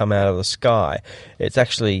might come out of the sky. It's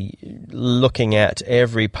actually looking at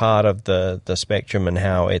every part of the spectrum and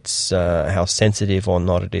how it's how sensitive or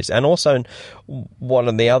not it is. And also, one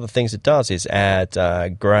of the other things it does is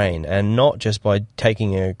add grain, and not just by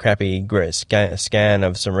taking a crappy scan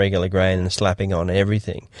of some regular grain and slapping on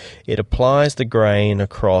everything. It applies the grain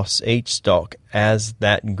across each stock as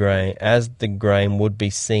the grain would be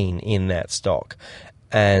seen in that stock.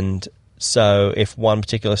 And so if one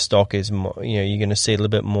particular stock is more, you're going to see a little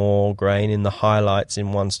bit more grain in the highlights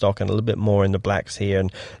in one stock and a little bit more in the blacks here.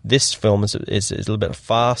 And this film is a little bit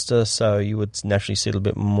faster, so you would naturally see a little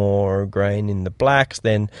bit more grain in the blacks.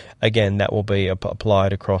 Then again, that will be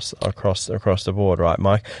applied across the board, right,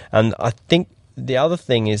 Mike? And I think the other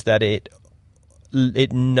thing is that it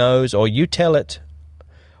knows, or you tell it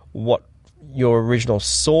what your original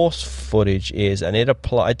source footage is, and it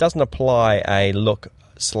doesn't apply a look,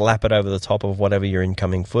 slap it over the top of whatever your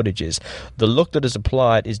incoming footage is. The look that is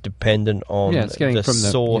applied is dependent on the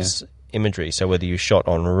source imagery. So whether you shot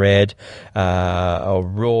on red or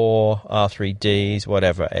raw, R3Ds,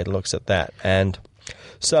 whatever, it looks at that. And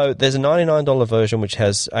so there's a $99 version which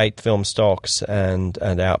has 8 film stocks and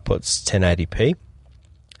outputs 1080p.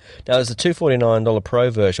 Now, there's a $249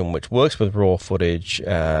 Pro version, which works with raw footage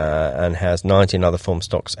and has 19 other film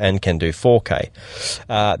stocks and can do 4K.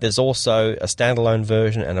 There's also a standalone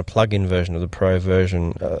version and a plug-in version of the Pro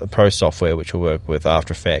version, Pro software, which will work with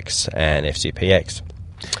After Effects and FCPX.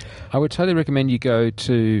 I would totally recommend you go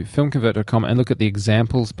to filmconvert.com and look at the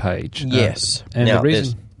examples page. Yes. And now, the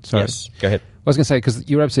reason... Sorry. Yes, go ahead. I was going to say, because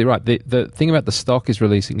you're absolutely right. The thing about the stock is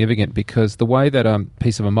really significant, because the way that a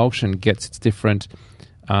piece of emulsion gets its different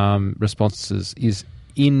responses is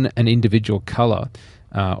in an individual colour,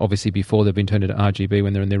 obviously before they've been turned into RGB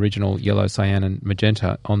when they're in the original yellow, cyan and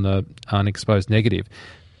magenta on the unexposed negative.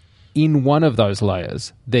 In one of those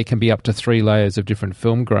layers, there can be up to 3 layers of different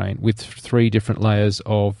film grain with 3 different layers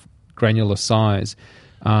of granular size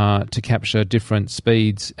to capture different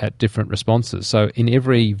speeds at different responses. So in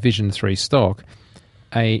every Vision 3 stock,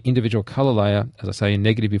 a individual colour layer, as I say, in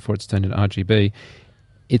negative before it's turned into RGB,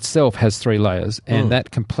 itself has 3 layers, and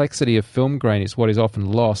that complexity of film grain is what is often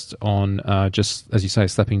lost on just, as you say,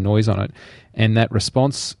 slapping noise on it. And that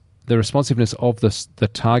response, the responsiveness of the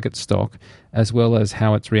target stock, as well as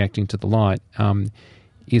how it's reacting to the light,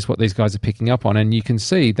 is what these guys are picking up on. And you can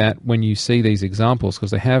see that when you see these examples,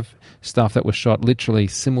 because they have stuff that was shot literally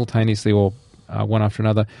simultaneously or one after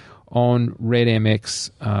another on Red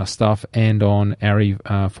MX stuff and on ARRI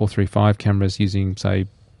 435 cameras using, say,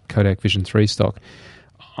 Kodak Vision 3 stock.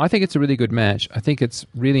 I think it's a really good match. I think it's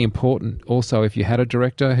really important also if you had a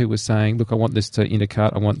director who was saying, look, I want this to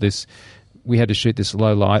intercut, I want this, we had to shoot this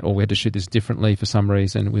low light, or we had to shoot this differently for some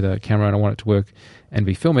reason with a camera and I want it to work and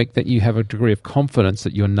be filmic, that you have a degree of confidence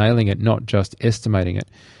that you're nailing it, not just estimating it.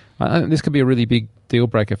 This could be a really big deal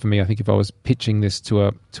breaker for me, I think, if I was pitching this to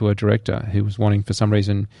a director who was wanting, for some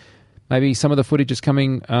reason, maybe some of the footage is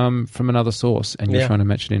coming from another source and you're trying to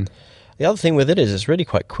match it in. The other thing with it is it's really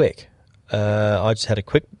quite quick. I just had a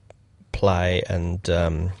quick play and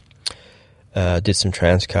did some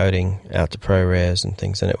transcoding out to ProRes and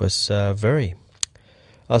things, and it was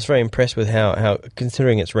I was very impressed with how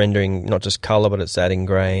considering it's rendering not just colour but it's adding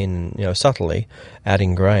grain, subtly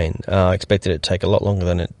adding grain. I expected it to take a lot longer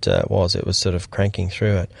than it was. It was sort of cranking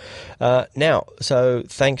through it. Now, so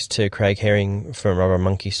thanks to Craig Herring from Rubber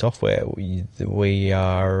Monkey Software, they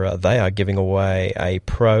are giving away a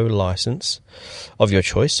Pro license of your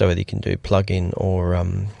choice, so whether you can do plug-in or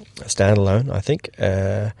standalone, I think,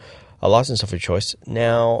 a license of your choice.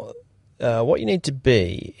 Now, what you need to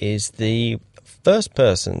be is the first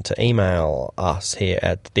person to email us here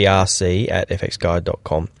at the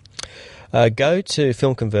RC@fxguide.com go to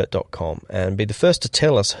filmconvert.com and be the first to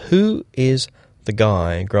tell us who is the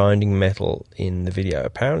guy grinding metal in the video.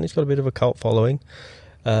 Apparently he's got a bit of a cult following.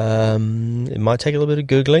 It might take a little bit of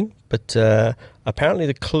Googling, but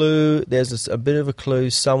apparently there's a bit of a clue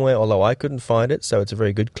somewhere, although I couldn't find it, so it's a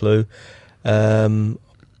very good clue. The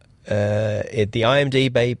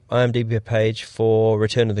IMDb page for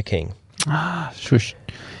Return of the King. Ah, shush.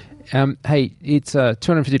 Hey, it's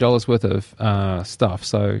 $250 worth of stuff,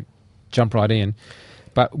 so jump right in.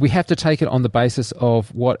 But we have to take it on the basis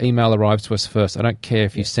of what email arrives to us first. I don't care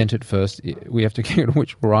if you sent it first. We have to get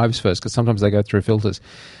which arrives first, because sometimes they go through filters.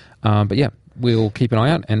 But yeah, we'll keep an eye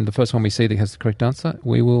out, and the first one we see that has the correct answer,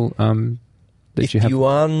 we will... If you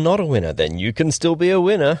are not a winner, then you can still be a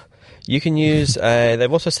winner. You can use...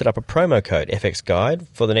 they've also set up a promo code, FX Guide,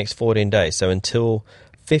 for the next 14 days. So until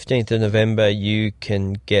 15th of November, you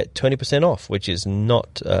can get 20% off, which is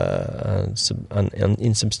not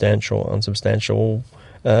unsubstantial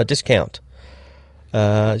discount.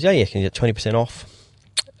 You can get 20% off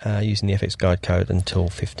using the FX Guide code until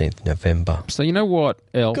 15th November. So you know what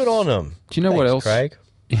else? Good on them. Do you know what else? Craig.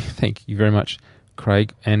 Thank you very much,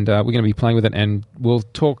 Craig. And we're going to be playing with it, and we'll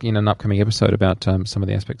talk in an upcoming episode about some of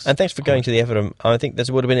the aspects. And thanks for going to the effort. I think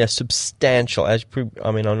this would have been a substantial...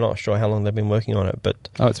 I'm not sure how long they've been working on it, but...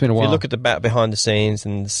 it's been a while. If you look at the behind the scenes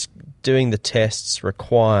and doing the tests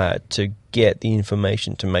required to get the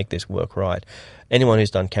information to make this work right... Anyone who's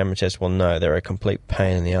done camera tests will know they're a complete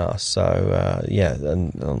pain in the ass. So,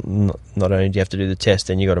 not only do you have to do the test,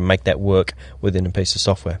 then you've got to make that work within a piece of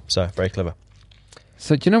software. So, very clever.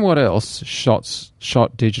 So, do you know what else shot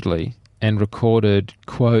digitally and recorded,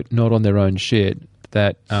 quote, not on their own shit,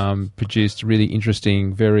 that produced really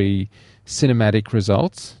interesting, very cinematic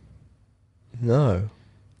results? No.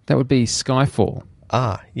 That would be Skyfall.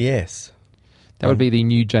 Ah, yes. That would be the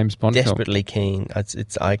new James Bond film. Desperately keen.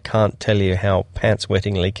 I can't tell you how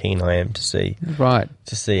pants-wettingly keen I am to see. Right.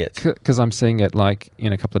 To see it. Because I'm seeing it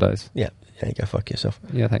in a couple of days. Yeah. You go fuck yourself.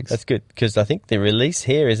 Yeah, thanks. That's good, because I think the release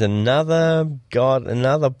here is another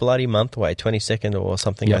bloody month away, 22nd or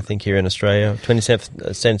something, yep. I think, here in Australia.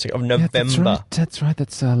 27th of November. Yeah, that's right.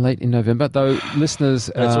 That's late in November. Though listeners...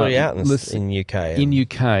 it's already out in UK. In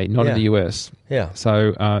UK, not in the US. Yeah.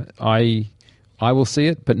 So I will see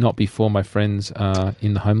it, but not before my friends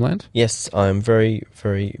in the homeland. Yes, I'm very,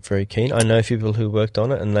 very, very keen. I know people who worked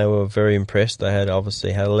on it, and they were very impressed. They had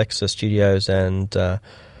Alexa Studios and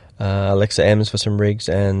Alexa M's for some rigs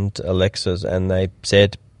and Alexas, and they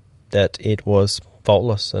said that it was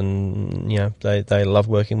faultless, and they love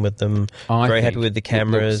working with them. Very happy with the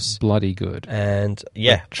cameras. It looks bloody good. And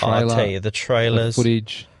I'll tell you, the trailers, the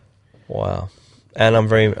footage. Wow. And I'm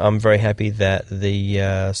very happy that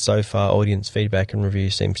the so far audience feedback and review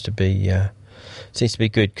seems to be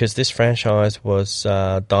good, because this franchise was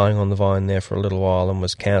dying on the vine there for a little while and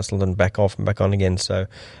was cancelled and back off and back on again. So,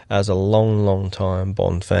 as a long time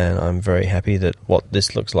Bond fan, I'm very happy that what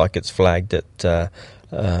this looks like, it's flagged it to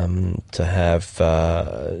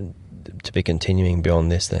be continuing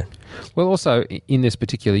beyond this. Then, well, also in this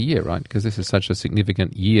particular year, right? Because this is such a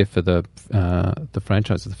significant year for the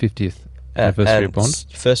franchise, the 50th. Anniversary of Bond.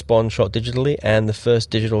 First Bond shot digitally, and the first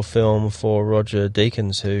digital film for Roger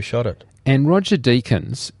Deakins, who shot it. And Roger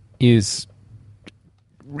Deakins is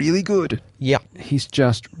really good. Yeah. He's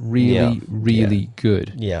just really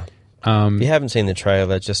good. Yeah. If you haven't seen the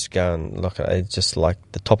trailer, just go and look at it. It's just like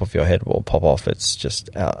the top of your head will pop off. It's just,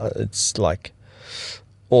 it's like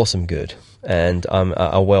awesome good. And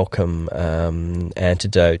a welcome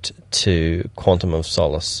antidote to Quantum of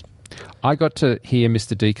Solace. I got to hear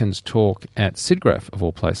Mr. Deakins talk at SIDGRAPH, of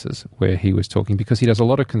all places, where he was talking, because he does a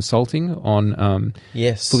lot of consulting on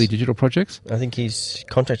fully digital projects. I think he's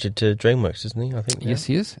contracted to DreamWorks, isn't he? I think. Yes,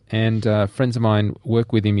 he is. And friends of mine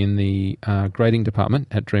work with him in the grading department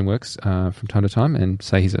at DreamWorks from time to time, and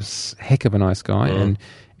say he's a heck of a nice guy.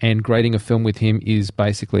 And grading a film with him is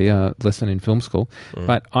basically a lesson in film school.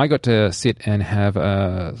 But I got to sit and have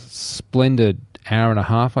a splendid hour and a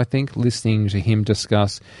half, I think, listening to him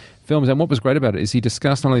discuss films. And what was great about it is he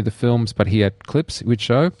discussed not only the films, but he had clips he would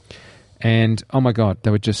show. And, oh my God,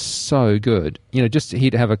 they were just so good. Just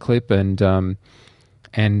he'd have a clip, and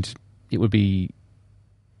it would be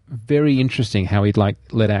very interesting how he'd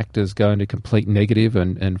let actors go into complete negative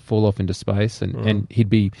and fall off into space. And he'd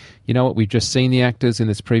be, you know what, we've just seen the actors in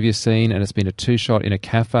this previous scene, and it's been a 2-shot in a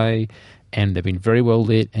cafe, and they've been very well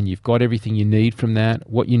lit, and you've got everything you need from that.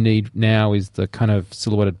 What you need now is the kind of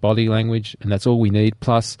silhouetted body language, and that's all we need.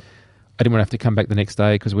 Plus, I didn't want to have to come back the next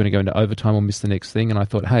day because we're going to go into overtime or miss the next thing. And I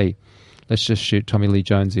thought, hey, let's just shoot Tommy Lee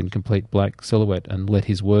Jones in complete black silhouette and let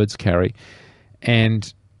his words carry.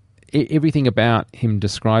 And everything about him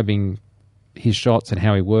describing his shots and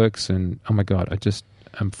how he works, and oh my God,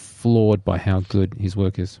 I'm floored by how good his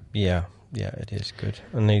work is. Yeah, it is good,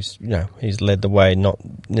 and he's led the way, not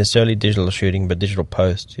necessarily digital shooting, but digital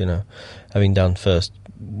post. Having done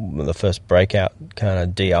the first breakout kind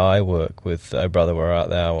of DI work with Oh Brother Where Art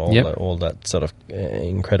Thou, all that sort of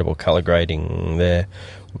incredible color grading there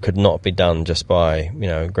could not be done just by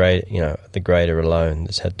the grader alone.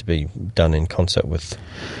 This had to be done in concert with.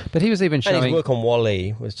 But he was even showing, and his work on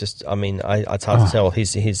Wall-E was just. I mean, it's hard to tell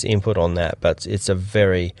his input on that, but it's a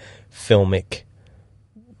very filmic.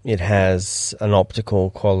 It has an optical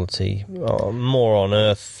quality more on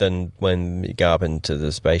Earth than when you go up into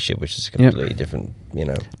the spaceship, which is completely different.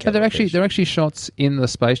 But there are actually shots in the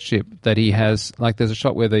spaceship that he has. Like, there's a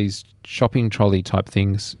shot where these shopping trolley type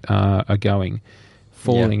things are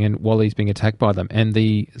falling, and Wally's being attacked by them, and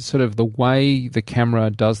the sort of the way the camera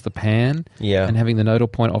does the pan, and having the nodal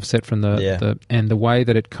point offset from and the way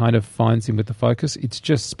that it kind of finds him with the focus, it's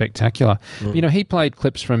just spectacular. He played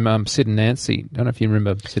clips from Sid and Nancy. I don't know if you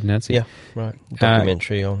remember Sid and Nancy. Yeah, right.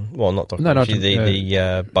 Documentary not documentary,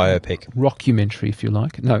 the biopic. Rockumentary, if you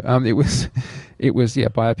like. No, it was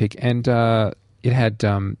biopic, and it had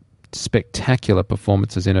spectacular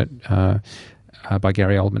performances in it. By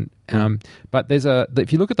Gary Oldman. But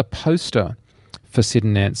if you look at the poster for Sid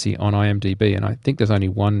and Nancy on IMDb, and I think there's only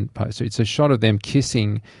one poster, it's a shot of them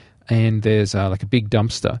kissing, and there's like a big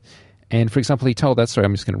dumpster. And for example, he told that story,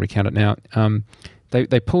 I'm just going to recount it now.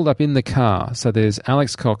 They pulled up in the car, so there's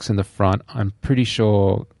Alex Cox in the front, I'm pretty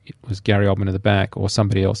sure it was Gary Oldman in the back or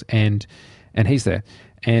somebody else, and he's there.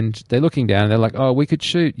 And they're looking down, and they're like, oh, we could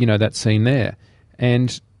shoot, that scene there.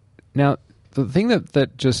 And now, the thing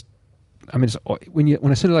that just, I mean,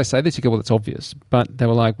 when as soon as I say this, you go, well, it's obvious. But they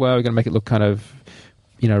were like, well, we're going to make it look kind of,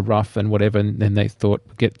 rough and whatever. And then they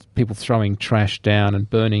thought, get people throwing trash down and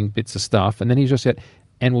burning bits of stuff. And then he just said,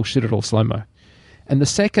 and we'll shoot it all slow-mo. And the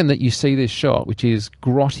second that you see this shot, which is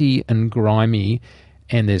grotty and grimy,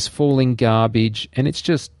 and there's falling garbage, and it's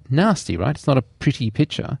just nasty, right? It's not a pretty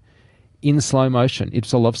picture. In slow motion,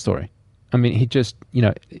 it's a love story. I mean, he just,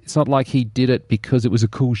 it's not like he did it because it was a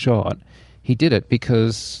cool shot. He did it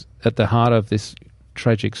because at the heart of this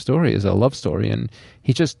tragic story is a love story, and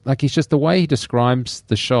he's just the way he describes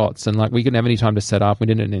the shots, and like we didn't have any time to set up, we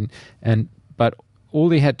didn't, but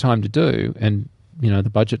all he had time to do, and the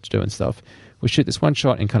budget to do and stuff, was shoot this one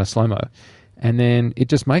shot in kind of slow mo, and then it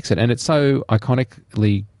just makes it, and it's so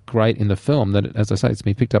iconically great in the film that, as I say, it's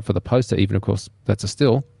been picked up for the poster. Even of course that's a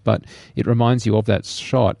still, but it reminds you of that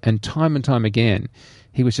shot, and time again,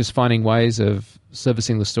 he was just finding ways of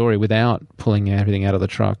servicing the story without pulling everything out of the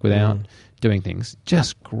truck, without doing things.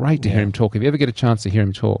 Just great to hear him talk. If you ever get a chance to hear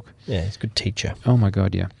him talk. Yeah, he's a good teacher. Oh, my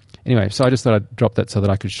God, yeah. Anyway, so I just thought I'd drop that so that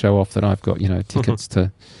I could show off that I've got, tickets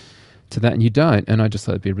to that, and you don't. And I just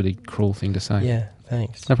thought it'd be a really cruel thing to say. Yeah,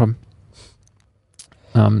 thanks. No problem.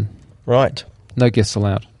 Right. No guests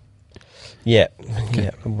allowed. Yeah. Okay. Yeah,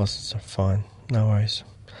 it was fine. No worries.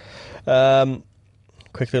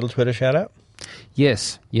 Quick little Twitter shout-out?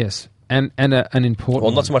 Yes. And an important...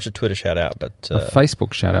 Well, not so much a Twitter shout-out, but... a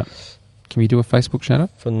Facebook shout-out. Can we do a Facebook shout-out?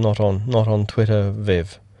 For not on Twitter,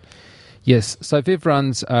 Viv. Yes. So Viv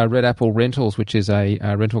runs Red Apple Rentals, which is a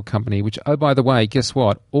rental company, which, oh, by the way, guess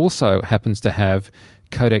what? Also happens to have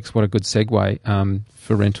Codex. What a good segue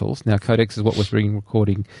for rentals. Now, Codex is what was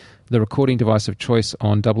the recording device of choice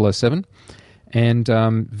on 007. And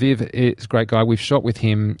Viv is a great guy. We've shot with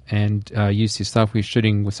him and used his stuff. We're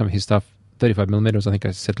shooting with some of his stuff, 35mm, I think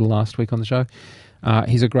I said last week on the show.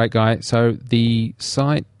 He's a great guy. So the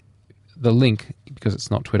site, the link, because it's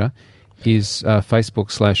not Twitter, is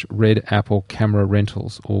Facebook/Red Apple Camera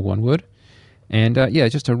Rentals, all one word. And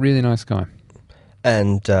just a really nice guy.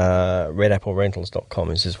 And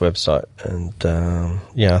redapplerentals.com is his website. And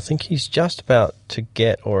I think he's just about to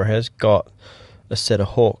get, or has got, a set of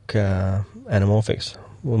Hawk anamorphics.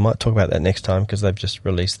 We might talk about that next time because they've just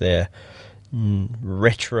released their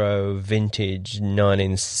retro vintage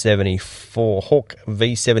 1974 Hawk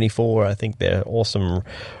V74. I think they're awesome,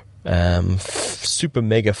 super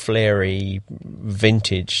mega flary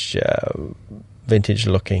vintage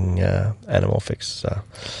looking anamorphics.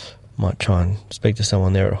 Might try and speak to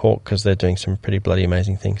someone there at Hawk because they're doing some pretty bloody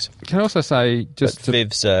amazing things. Can I also say,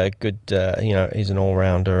 Viv's good, he's an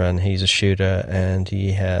all-rounder and he's a shooter and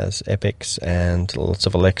he has Epics and lots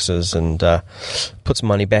of Alexas and puts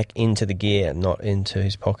money back into the gear, not into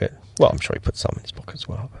his pocket. Well, I'm sure he puts some in his pocket as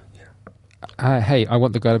well. But, hey, I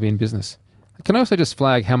want the guy to be in business. Can I also just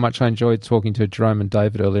flag how much I enjoyed talking to Jerome and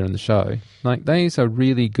David earlier in the show? Like, these are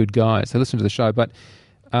really good guys. They listen to the show, but...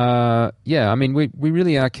 I mean, we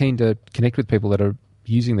really are keen to connect with people that are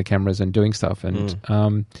using the cameras and doing stuff, and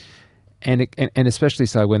And especially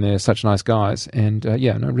so when they're such nice guys. And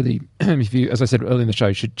really, if you, as I said earlier in the show,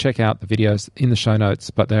 you should check out the videos in the show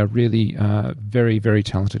notes. But they're really very, very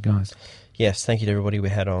talented guys. Yes, thank you to everybody we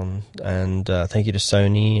had on, and thank you to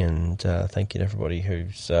Sony, and thank you to everybody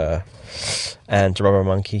who's and to Rubber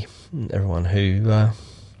Monkey, and everyone who.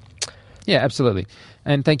 Yeah, absolutely.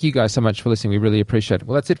 And thank you guys so much for listening. We really appreciate it.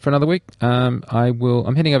 Well, that's it for another week. I'm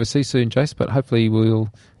heading overseas soon, Jace, but hopefully we'll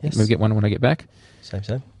get one when I get back. Same.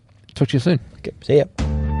 Talk to you soon. Okay, see ya.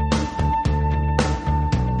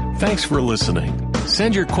 Thanks for listening.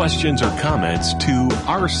 Send your questions or comments to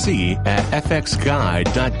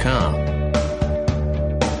rc@fxguide.com.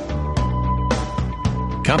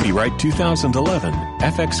 Copyright 2011,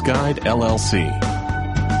 FX Guide, LLC.